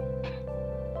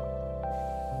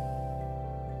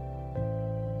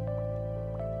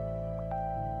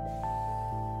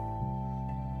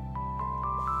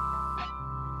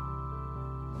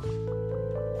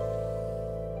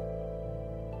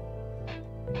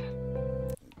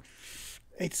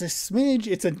 It's a smidge.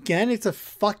 It's a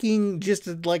fucking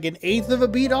just like an eighth of a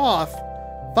beat off.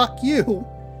 Fuck you.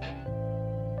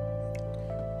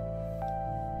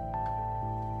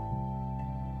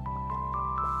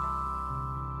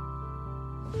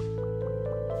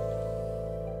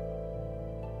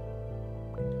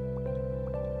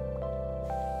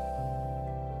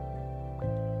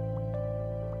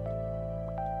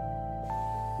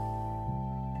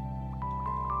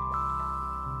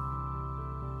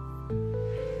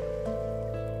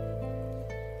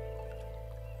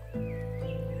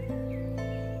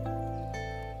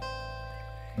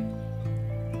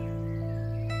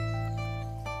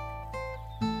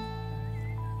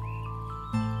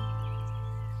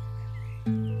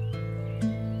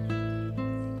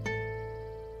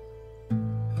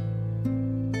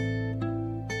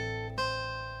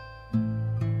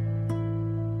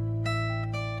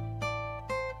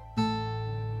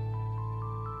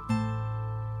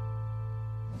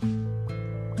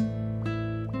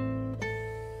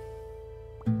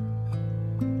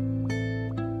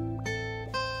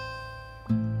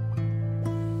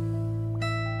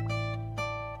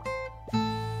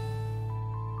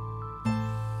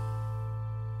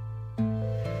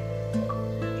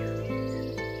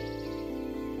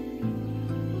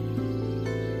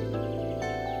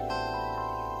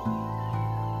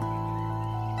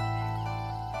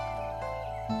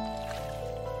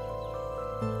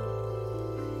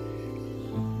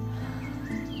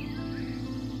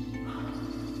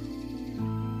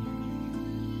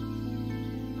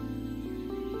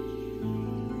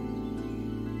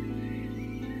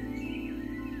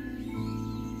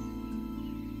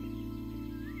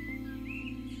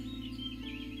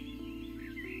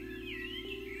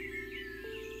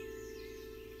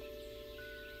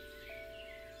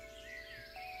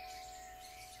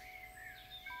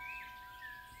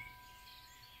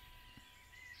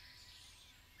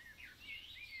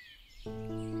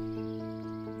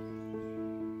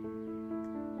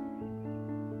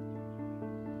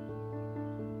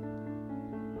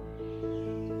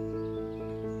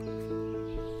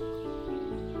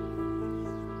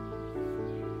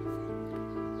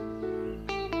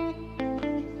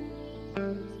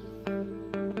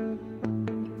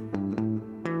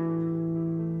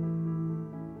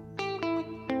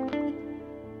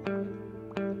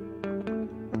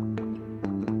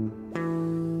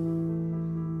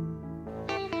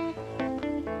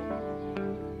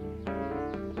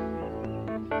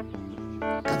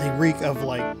 They reek of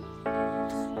like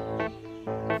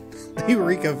they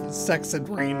reek of sex and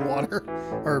rainwater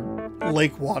or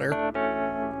lake water.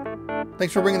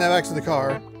 Thanks for bringing that back to the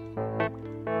car.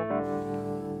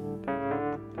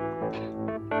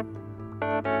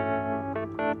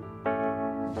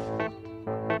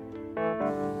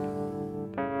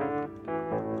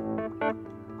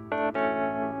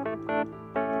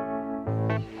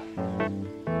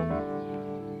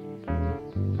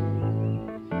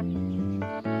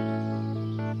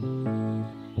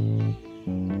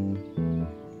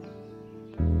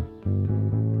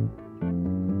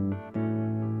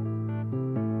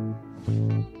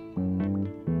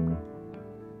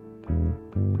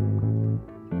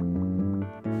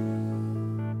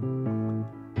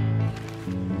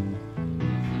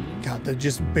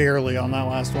 just barely on that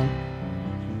last one.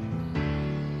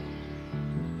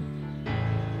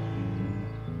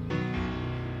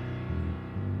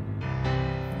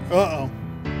 Uh-oh.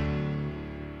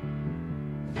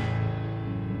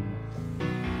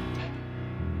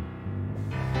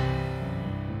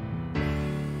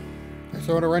 They're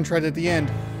throwing a wrench right at the end.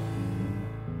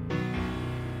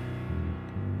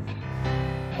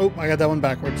 Oh, I got that one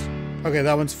backwards. Okay,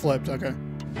 that one's flipped. Okay.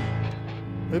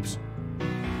 Oops.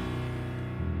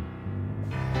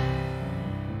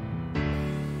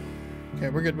 Okay,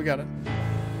 we're good. We got it.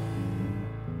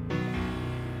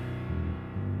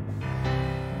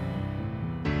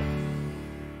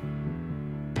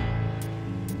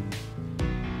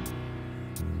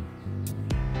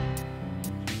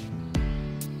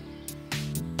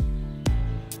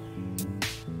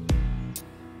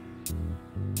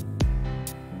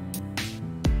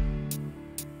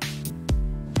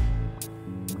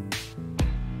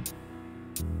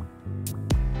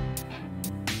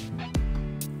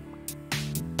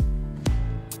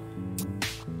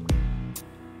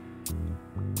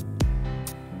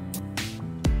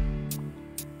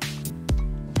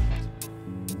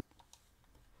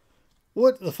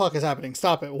 What the fuck is happening?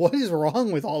 Stop it. What is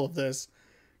wrong with all of this?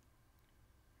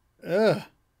 Ugh.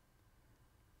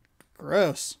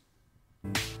 Gross.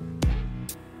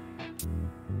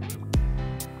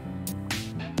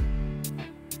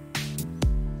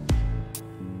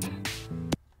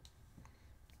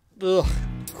 Ugh.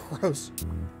 Gross.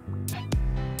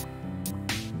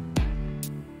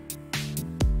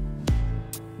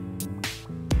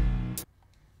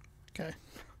 Okay.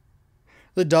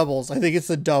 The doubles. I think it's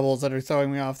the doubles that are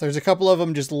throwing me off. There's a couple of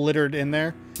them just littered in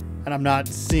there, and I'm not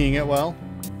seeing it well.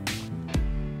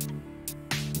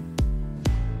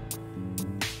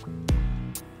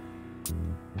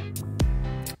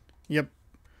 Yep.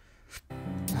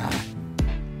 Ah.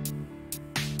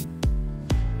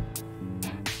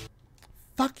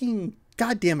 Fucking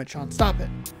goddamn it, Sean. Stop it.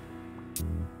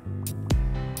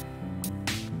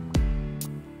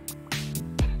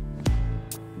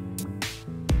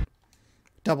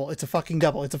 Double. It's a fucking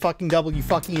double. It's a fucking double, you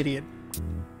fucking idiot.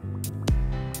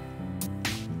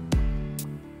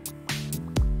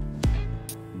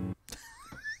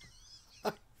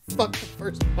 Fuck the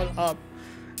first one up.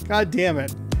 God damn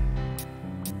it.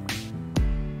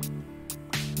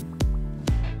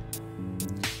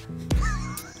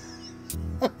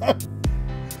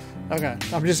 Okay,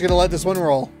 I'm just gonna let this one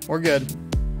roll. We're good.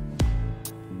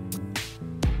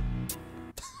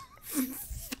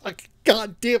 Fuck.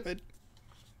 God damn it.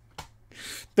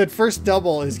 That first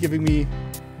double is giving me...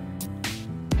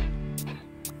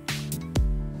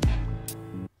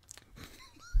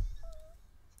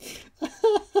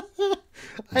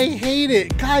 I hate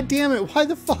it. God damn it. Why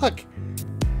the fuck?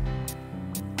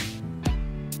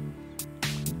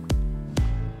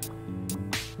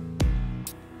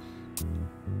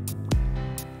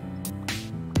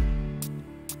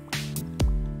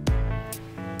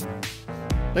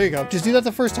 There you go. Just do that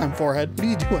the first time, forehead. What are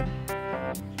you doing?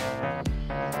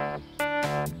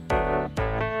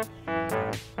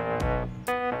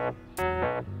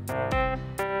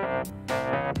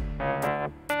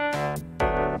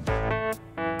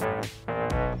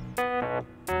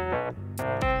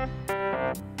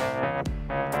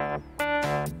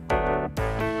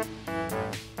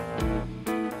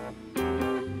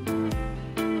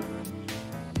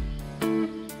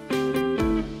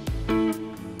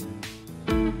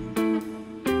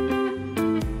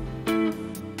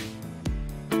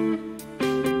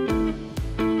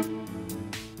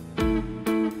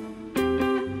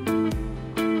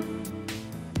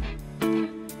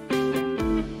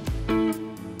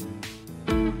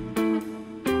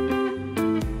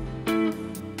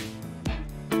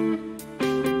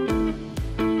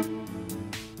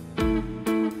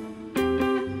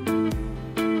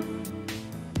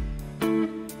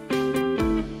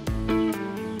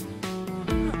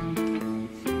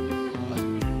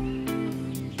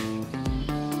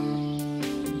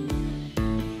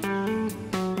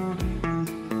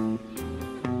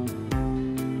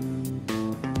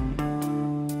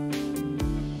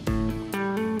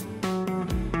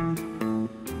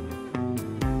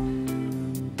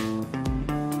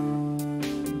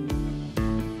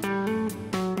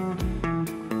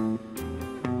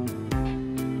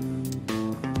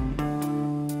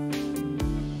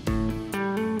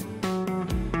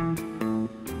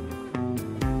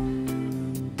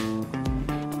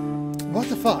 What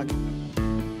the fuck?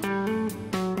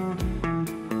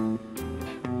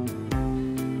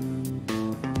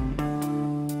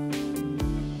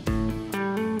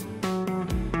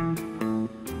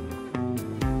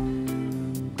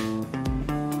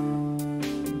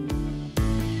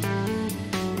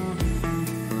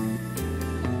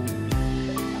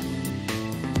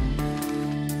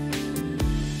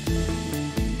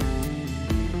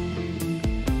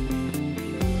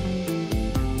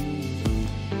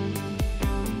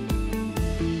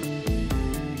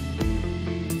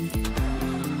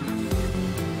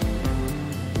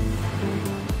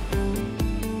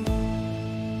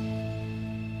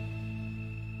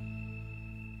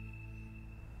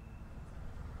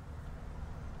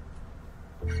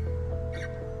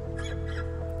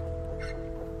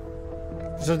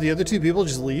 So the other two people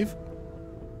just leave?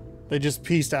 They just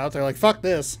pieced out. They're like, fuck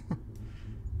this.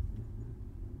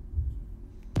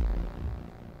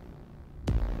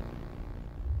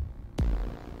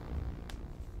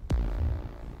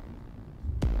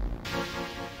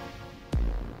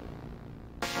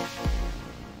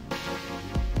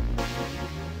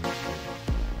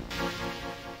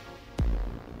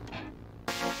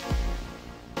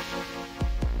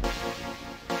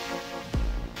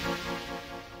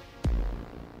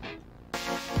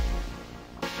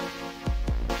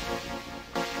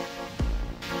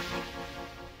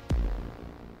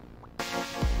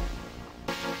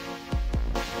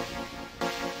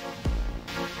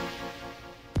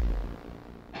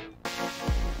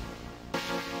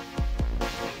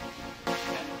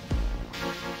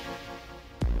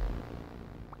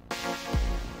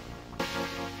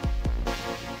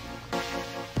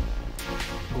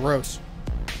 Gross.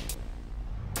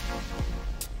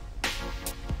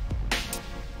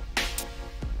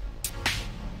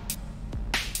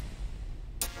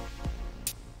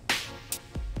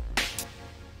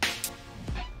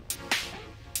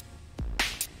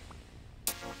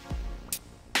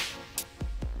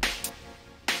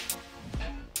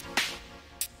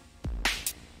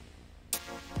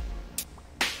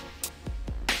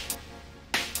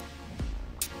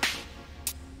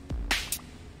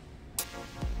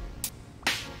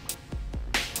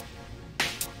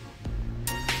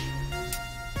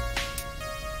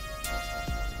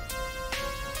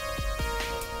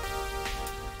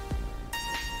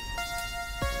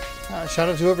 Shout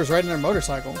out to whoever's riding their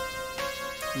motorcycle.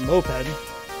 Moped.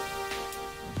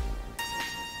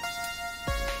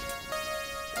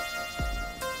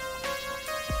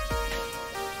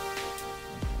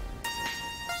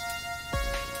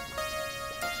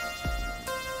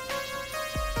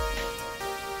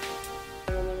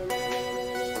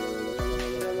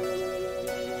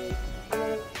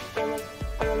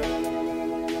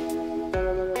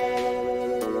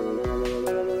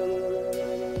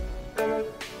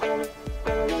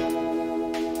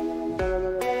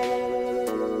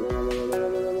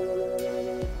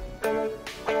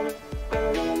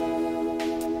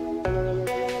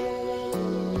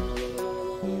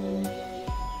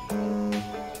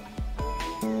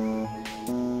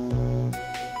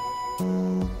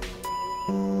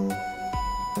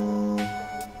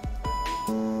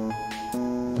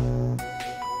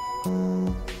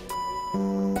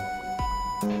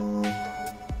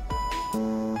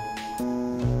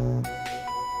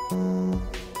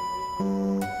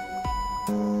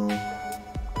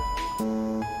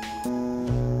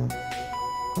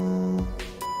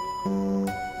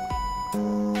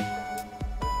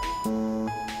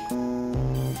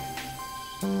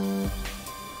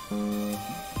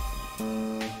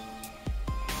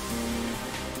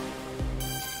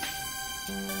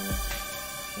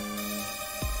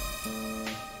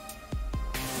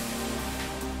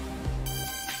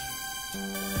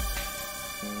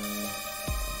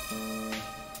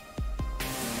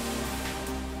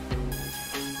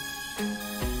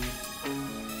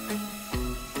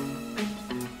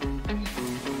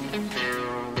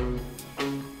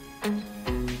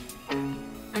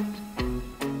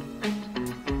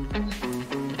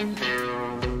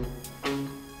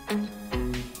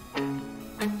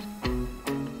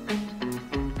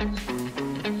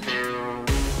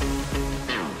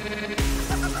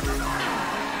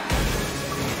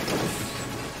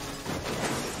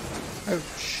 Oh,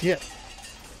 shit.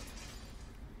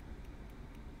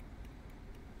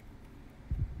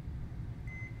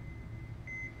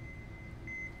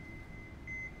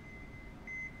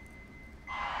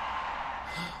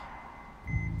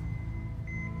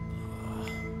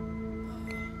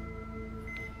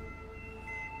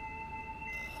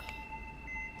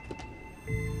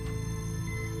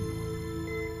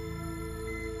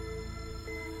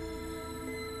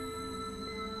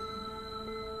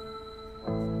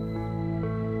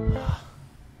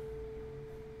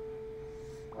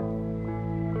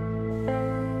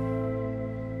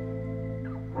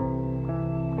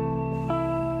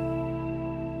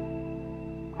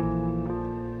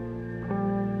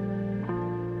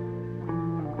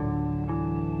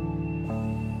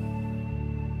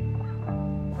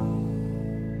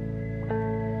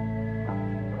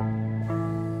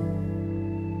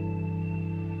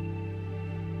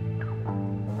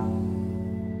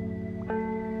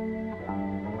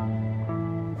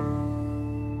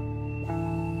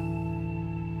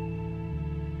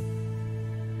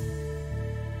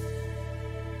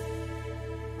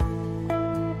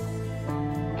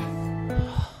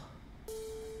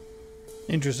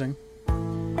 Interesting.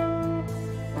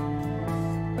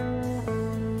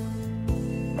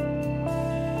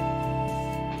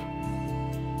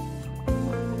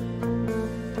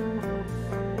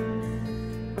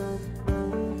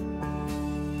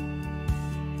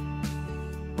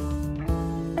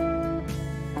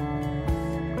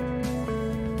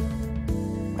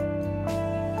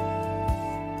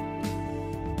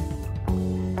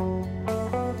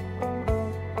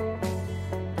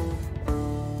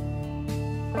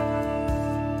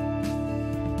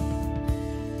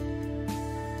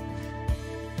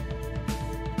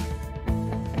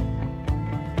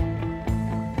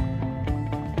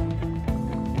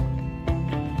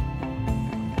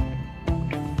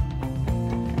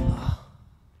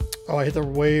 Oh, I hit the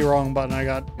way wrong button. I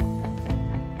got...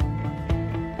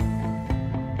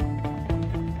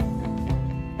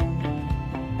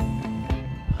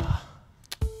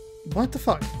 What the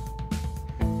fuck?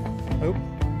 Oh.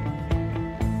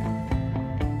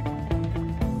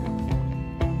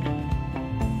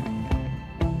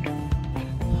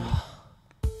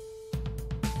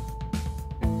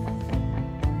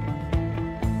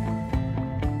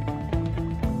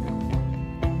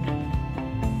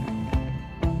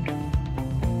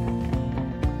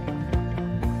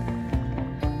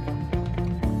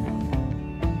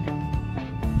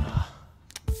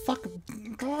 Fuck.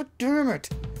 God damn it.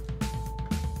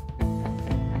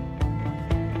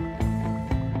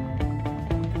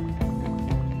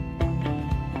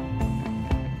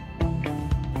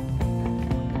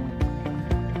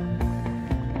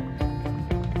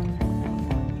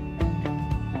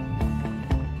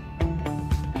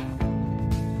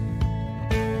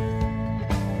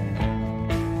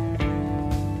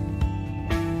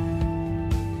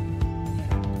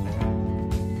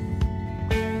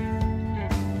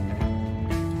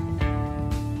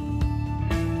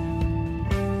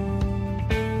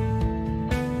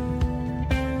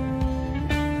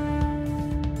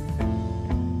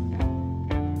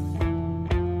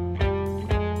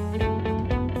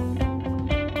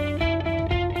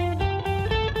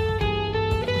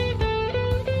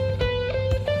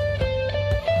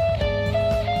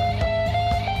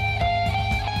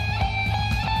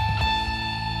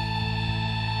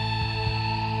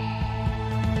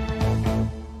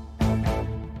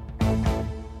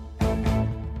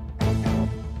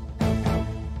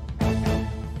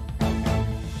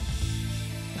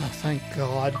 Thank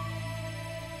God.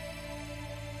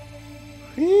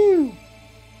 Whew.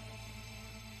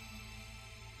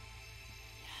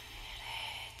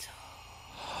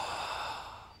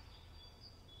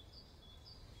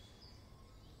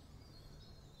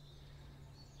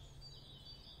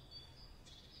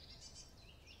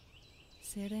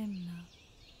 Serena,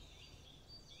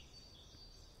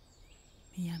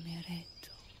 mi ameretto.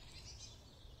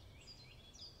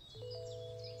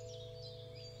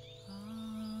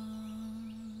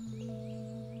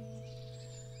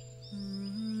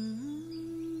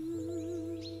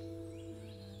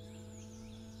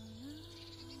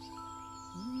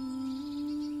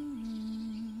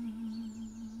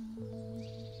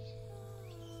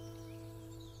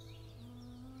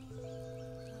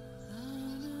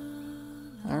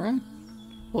 Alright.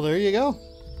 Well, there you go.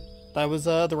 That was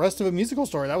the rest of A Musical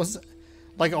Story. That was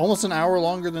like almost an hour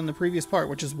longer than the previous part,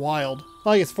 which is wild.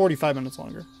 Well, I guess 45 minutes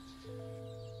longer.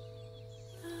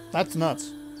 That's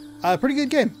nuts. Pretty good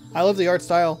game. I love the art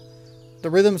style. The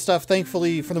rhythm stuff,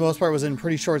 thankfully, for the most part, was in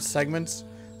pretty short segments,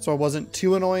 so it wasn't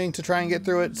too annoying to try and get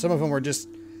through it. Some of them were just,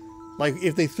 like,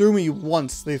 if they threw me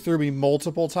once, they threw me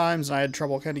multiple times, and I had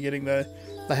trouble kind of getting the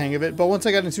hang of it. But once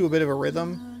I got into a bit of a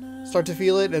rhythm, start to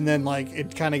feel it, and then, like,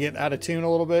 it kind of get out of tune a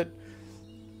little bit.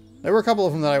 There were a couple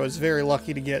of them that I was very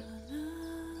lucky to get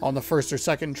on the first or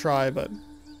second try, but...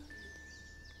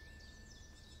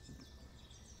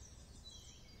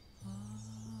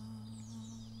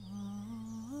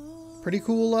 Pretty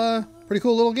cool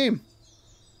little game.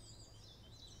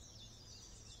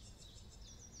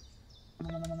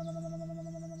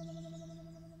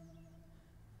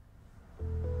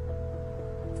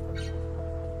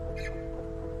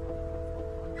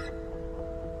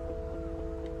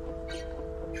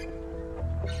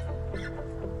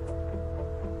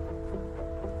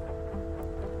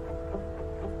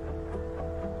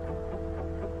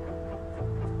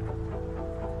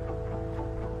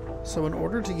 So in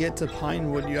order to get to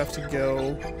Pinewood, you have to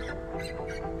go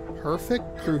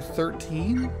perfect through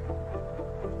 13?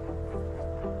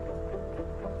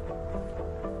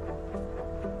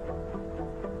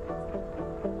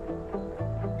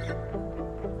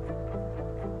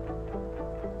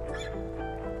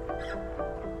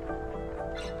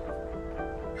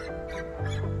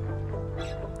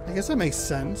 I guess that makes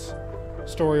sense,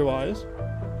 story-wise.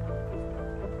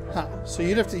 Huh, so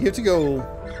you have to go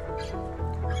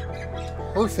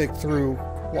perfect through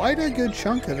quite a good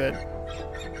chunk of it.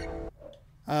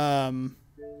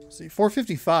 Let's see,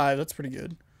 455, that's pretty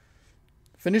good.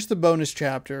 Finish the bonus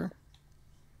chapter.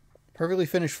 Perfectly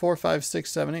finish 4, 5,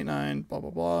 6, 7, 8, 9, blah, blah,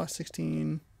 blah,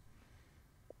 16.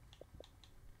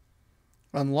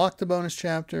 Unlock the bonus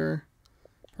chapter.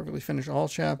 Perfectly finish all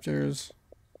chapters.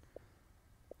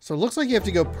 So it looks like you have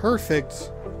to go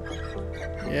perfect.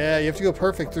 Yeah, you have to go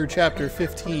perfect through chapter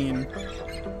 15.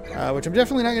 Which I'm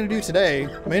definitely not going to do today.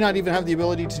 May not even have the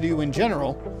ability to do in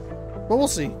general. But we'll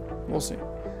see. We'll see.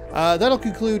 That'll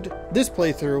conclude this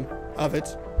playthrough of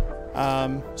it.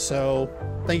 So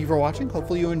thank you for watching.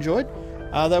 Hopefully you enjoyed.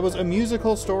 That was A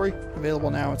Musical Story,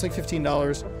 available now. It's like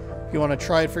 $15 if you want to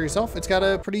try it for yourself. It's got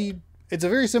it's a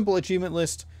very simple achievement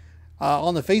list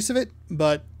on the face of it,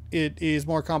 but it is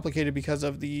more complicated because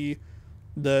of the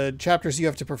chapters you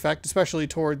have to perfect, especially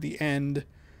toward the end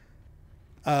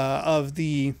of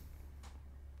the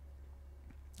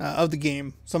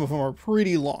game. Some of them are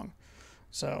pretty long,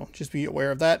 so just be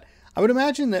aware of that. I would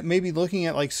imagine that maybe looking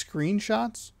at like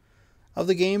screenshots of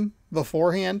the game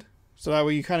beforehand, so that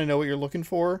way you kind of know what you're looking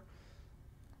for,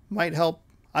 might help.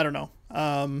 I don't know.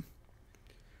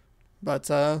 But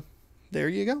there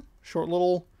you go. Short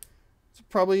little, it's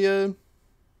probably a, I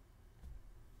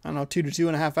don't know, 2 to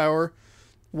 2.5 hour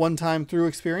one-time through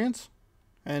experience.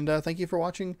 And thank you for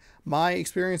watching my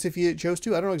experience if you chose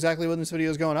to. I don't know exactly when this video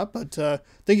is going up, but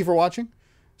thank you for watching.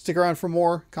 Stick around for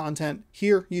more content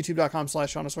here,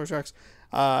 youtube.com/SeanOsaurusRex,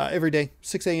 every day,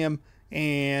 6 a.m.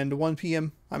 and 1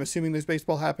 p.m. I'm assuming there's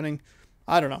baseball happening.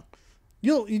 I don't know.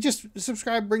 You just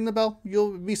subscribe, ring the bell.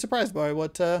 You'll be surprised by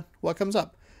what comes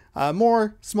up.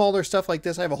 More smaller stuff like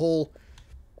this. I have a whole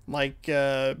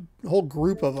whole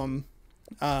group of them.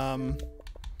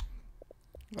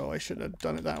 Oh, I should have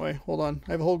done it that way. Hold on.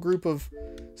 I have a whole group of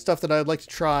stuff that I'd like to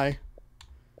try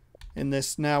in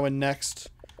this now and next.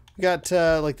 We got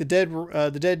like the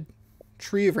dead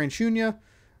tree of Ranchunia.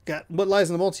 Got What Lies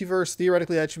in the Multiverse.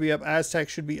 Theoretically, that should be up. Aztec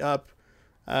should be up.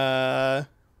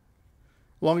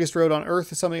 Longest Road on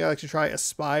Earth is something I like to try.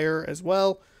 Aspire as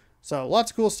well. So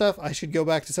lots of cool stuff. I should go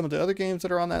back to some of the other games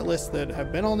that are on that list that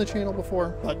have been on the channel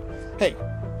before. But hey,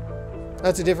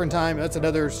 that's a different time. That's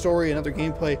another story, another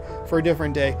gameplay for a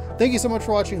different day. Thank you so much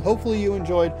for watching. Hopefully you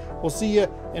enjoyed. We'll see you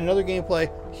in another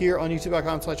gameplay here on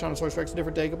youtube.com/SeanOsaurusRex. A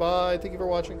different day. Goodbye. Thank you for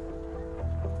watching.